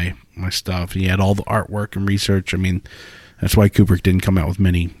all my stuff. He had all the artwork and research. I mean, that's why Kubrick didn't come out with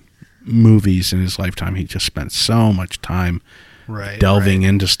many movies in his lifetime. He just spent so much time delving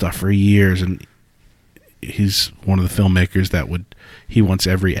into stuff for years, and he's one of the filmmakers that he wants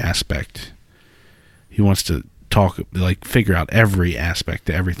every aspect. He wants to figure out every aspect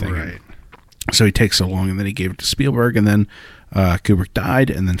to everything. Right. So he takes so long, and then he gave it to Spielberg, and then Kubrick died,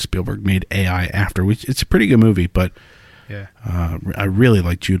 and then Spielberg made AI after, which it's a pretty good movie, but I really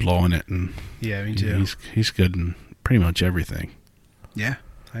like Jude Law in it, and me too. He's good in pretty much everything. Yeah,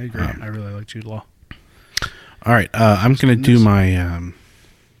 I agree. I really like Jude Law. All right, I'm going to do my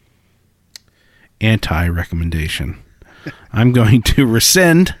anti-recommendation. I'm going to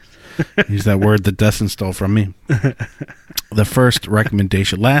rescind. Use that word that Dustin stole from me. The first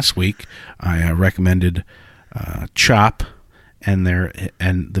recommendation last week, I recommended Chop and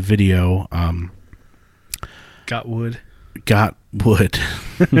the video Got Wood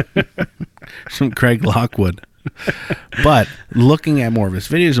from Craig Lockwood. But looking at more of his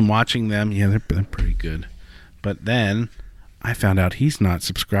videos and watching them, they're pretty good. But then I found out he's not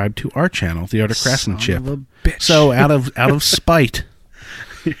subscribed to our channel, The Art of Craftsmanship. Son of a bitch. So out of spite,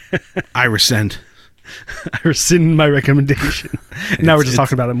 I rescind. I rescind my recommendation. Now we're just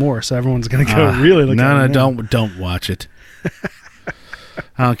talking about it more, so everyone's going to go really look at it. No, don't watch it.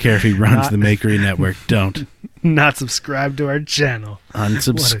 I don't care if he runs the Makery Network. Don't. Not subscribe to our channel.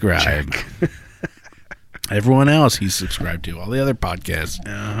 Unsubscribe. Everyone else he's subscribed to, all the other podcasts.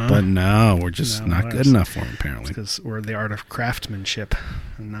 But no, we're just not good enough for him, apparently. Because we're The Art of Craftsmanship.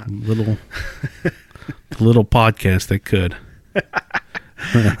 And not little podcast that could.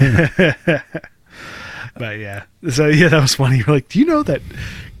 But yeah. So yeah, that was funny. You're like, do you know that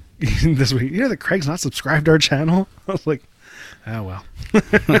this week, that Craig's not subscribed to our channel? I was like, Oh, well.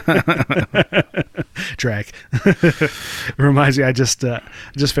 Drag. It reminds me, I just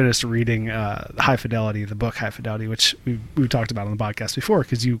finished reading High Fidelity, the book High Fidelity, which we talked about on the podcast before,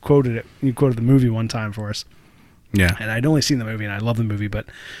 because you quoted it. You quoted the movie one time for us. Yeah. And I'd only seen the movie, and I love the movie, but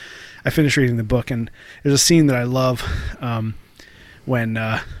I finished reading the book, and there's a scene that I love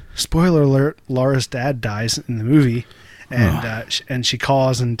when, spoiler alert, Laura's dad dies in the movie. And she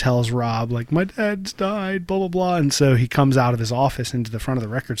calls and tells Rob, like, my dad's died, blah, blah, blah. And so he comes out of his office into the front of the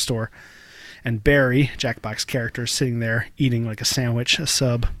record store. And Barry, Jack Black's character, is sitting there eating like a sandwich, a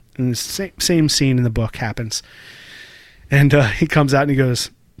sub. And the same scene in the book happens. And he comes out and he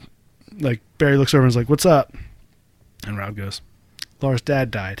goes, like, Barry looks over and is like, what's up? And Rob goes, Laura's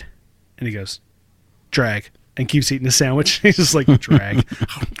dad died. And he goes, drag. And keeps eating his sandwich. He's just like, drag.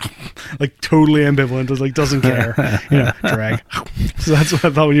 Like, totally ambivalent. Just like, doesn't care. Drag. So that's what I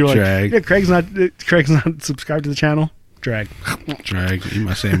thought when you were drag. Like, yeah, Craig's not subscribed to the channel. Drag. Drag. Eat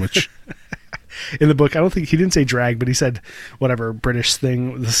my sandwich. In the book, I don't think he didn't say drag, but he said whatever British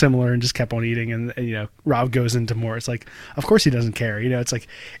thing was similar and just kept on eating. And Rob goes into more. It's like, of course he doesn't care. It's like,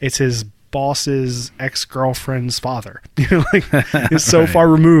 it's his boss's ex-girlfriend's father. Like, it's so far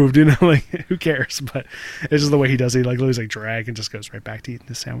removed, like, who cares? But it's just the way he does it. He loses like drag and just goes right back to eating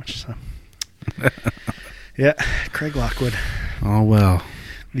his sandwich. So yeah, Craig Lockwood. Oh well.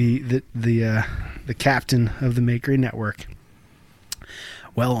 The captain of the Makery Network.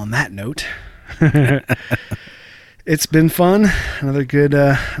 Well, on that note, it's been fun.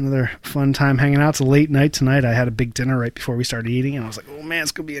 Another fun time hanging out. It's a late night tonight. I had a big dinner right before we started eating, and I was like, oh man,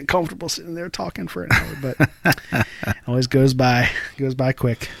 it's going to be uncomfortable sitting there talking for an hour, but it always goes by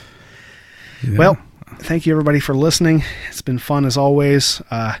quick. Yeah. Well, thank you everybody for listening. It's been fun as always.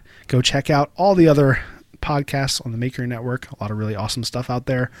 Go check out all the other podcasts on the Makery Network. A lot of really awesome stuff out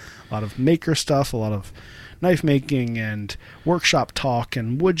there. A lot of maker stuff, a lot of knife making and workshop talk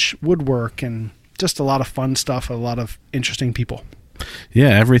and woodwork and just a lot of fun stuff, a lot of interesting people. Yeah,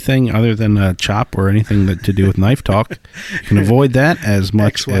 everything other than chop or anything to do with knife talk. You can avoid that as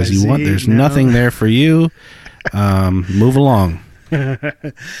much XYZ, as you want. There's nothing there for you. Move along.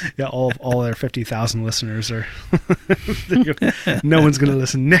 Yeah, all their 50,000 listeners are. No one's going to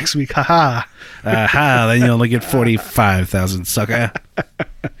listen next week. Ha ha. Then you only get 45,000, sucker.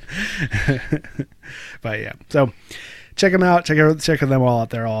 But yeah, so check them out. Check them all out.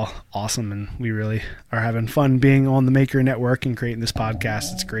 They're all awesome, and we really are having fun being on the Maker Network and creating this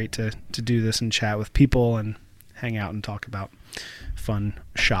podcast. It's great to do this and chat with people and hang out and talk about fun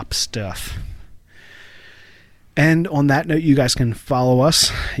shop stuff. And on that note, you guys can follow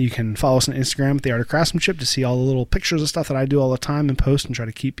us. You can follow us on Instagram at The Art of Craftsmanship to see all the little pictures of stuff that I do all the time and post and try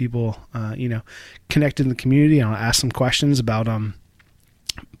to keep people, connected in the community. And I'll ask some questions about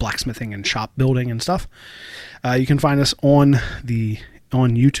blacksmithing and shop building and stuff. You can find us on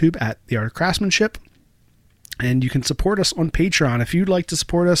YouTube at The Art of Craftsmanship. And you can support us on Patreon. If you'd like to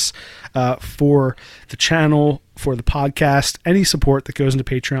support us for the channel, for the podcast, any support that goes into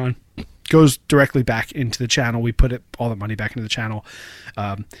Patreon goes directly back into the channel. We put all the money back into the channel.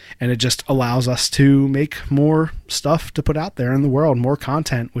 And it just allows us to make more stuff to put out there in the world, more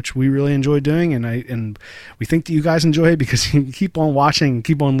content, which we really enjoy doing. And we think that you guys enjoy it because you keep on watching and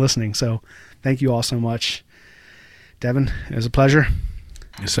keep on listening. So thank you all so much. Devin, it was a pleasure.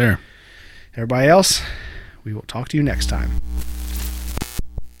 Yes, sir. Everybody else, we will talk to you next time.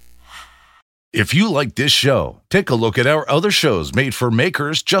 If you like this show, take a look at our other shows made for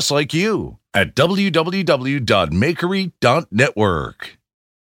makers just like you at www.makery.network.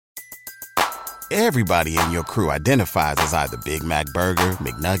 Everybody in your crew identifies as either Big Mac Burger,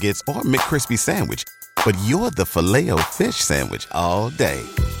 McNuggets, or McCrispy Sandwich. But you're the Filet-O-Fish Sandwich all day.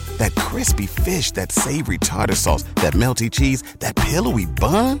 That crispy fish, that savory tartar sauce, that melty cheese, that pillowy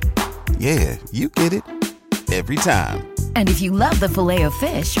bun. Yeah, you get it. Every time. And if you love the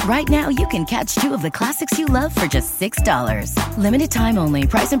Filet-O-Fish, right now you can catch two of the classics you love for just $6. Limited time only.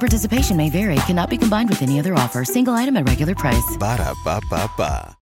 Price and participation may vary. Cannot be combined with any other offer. Single item at regular price. Ba-da-ba-ba-ba.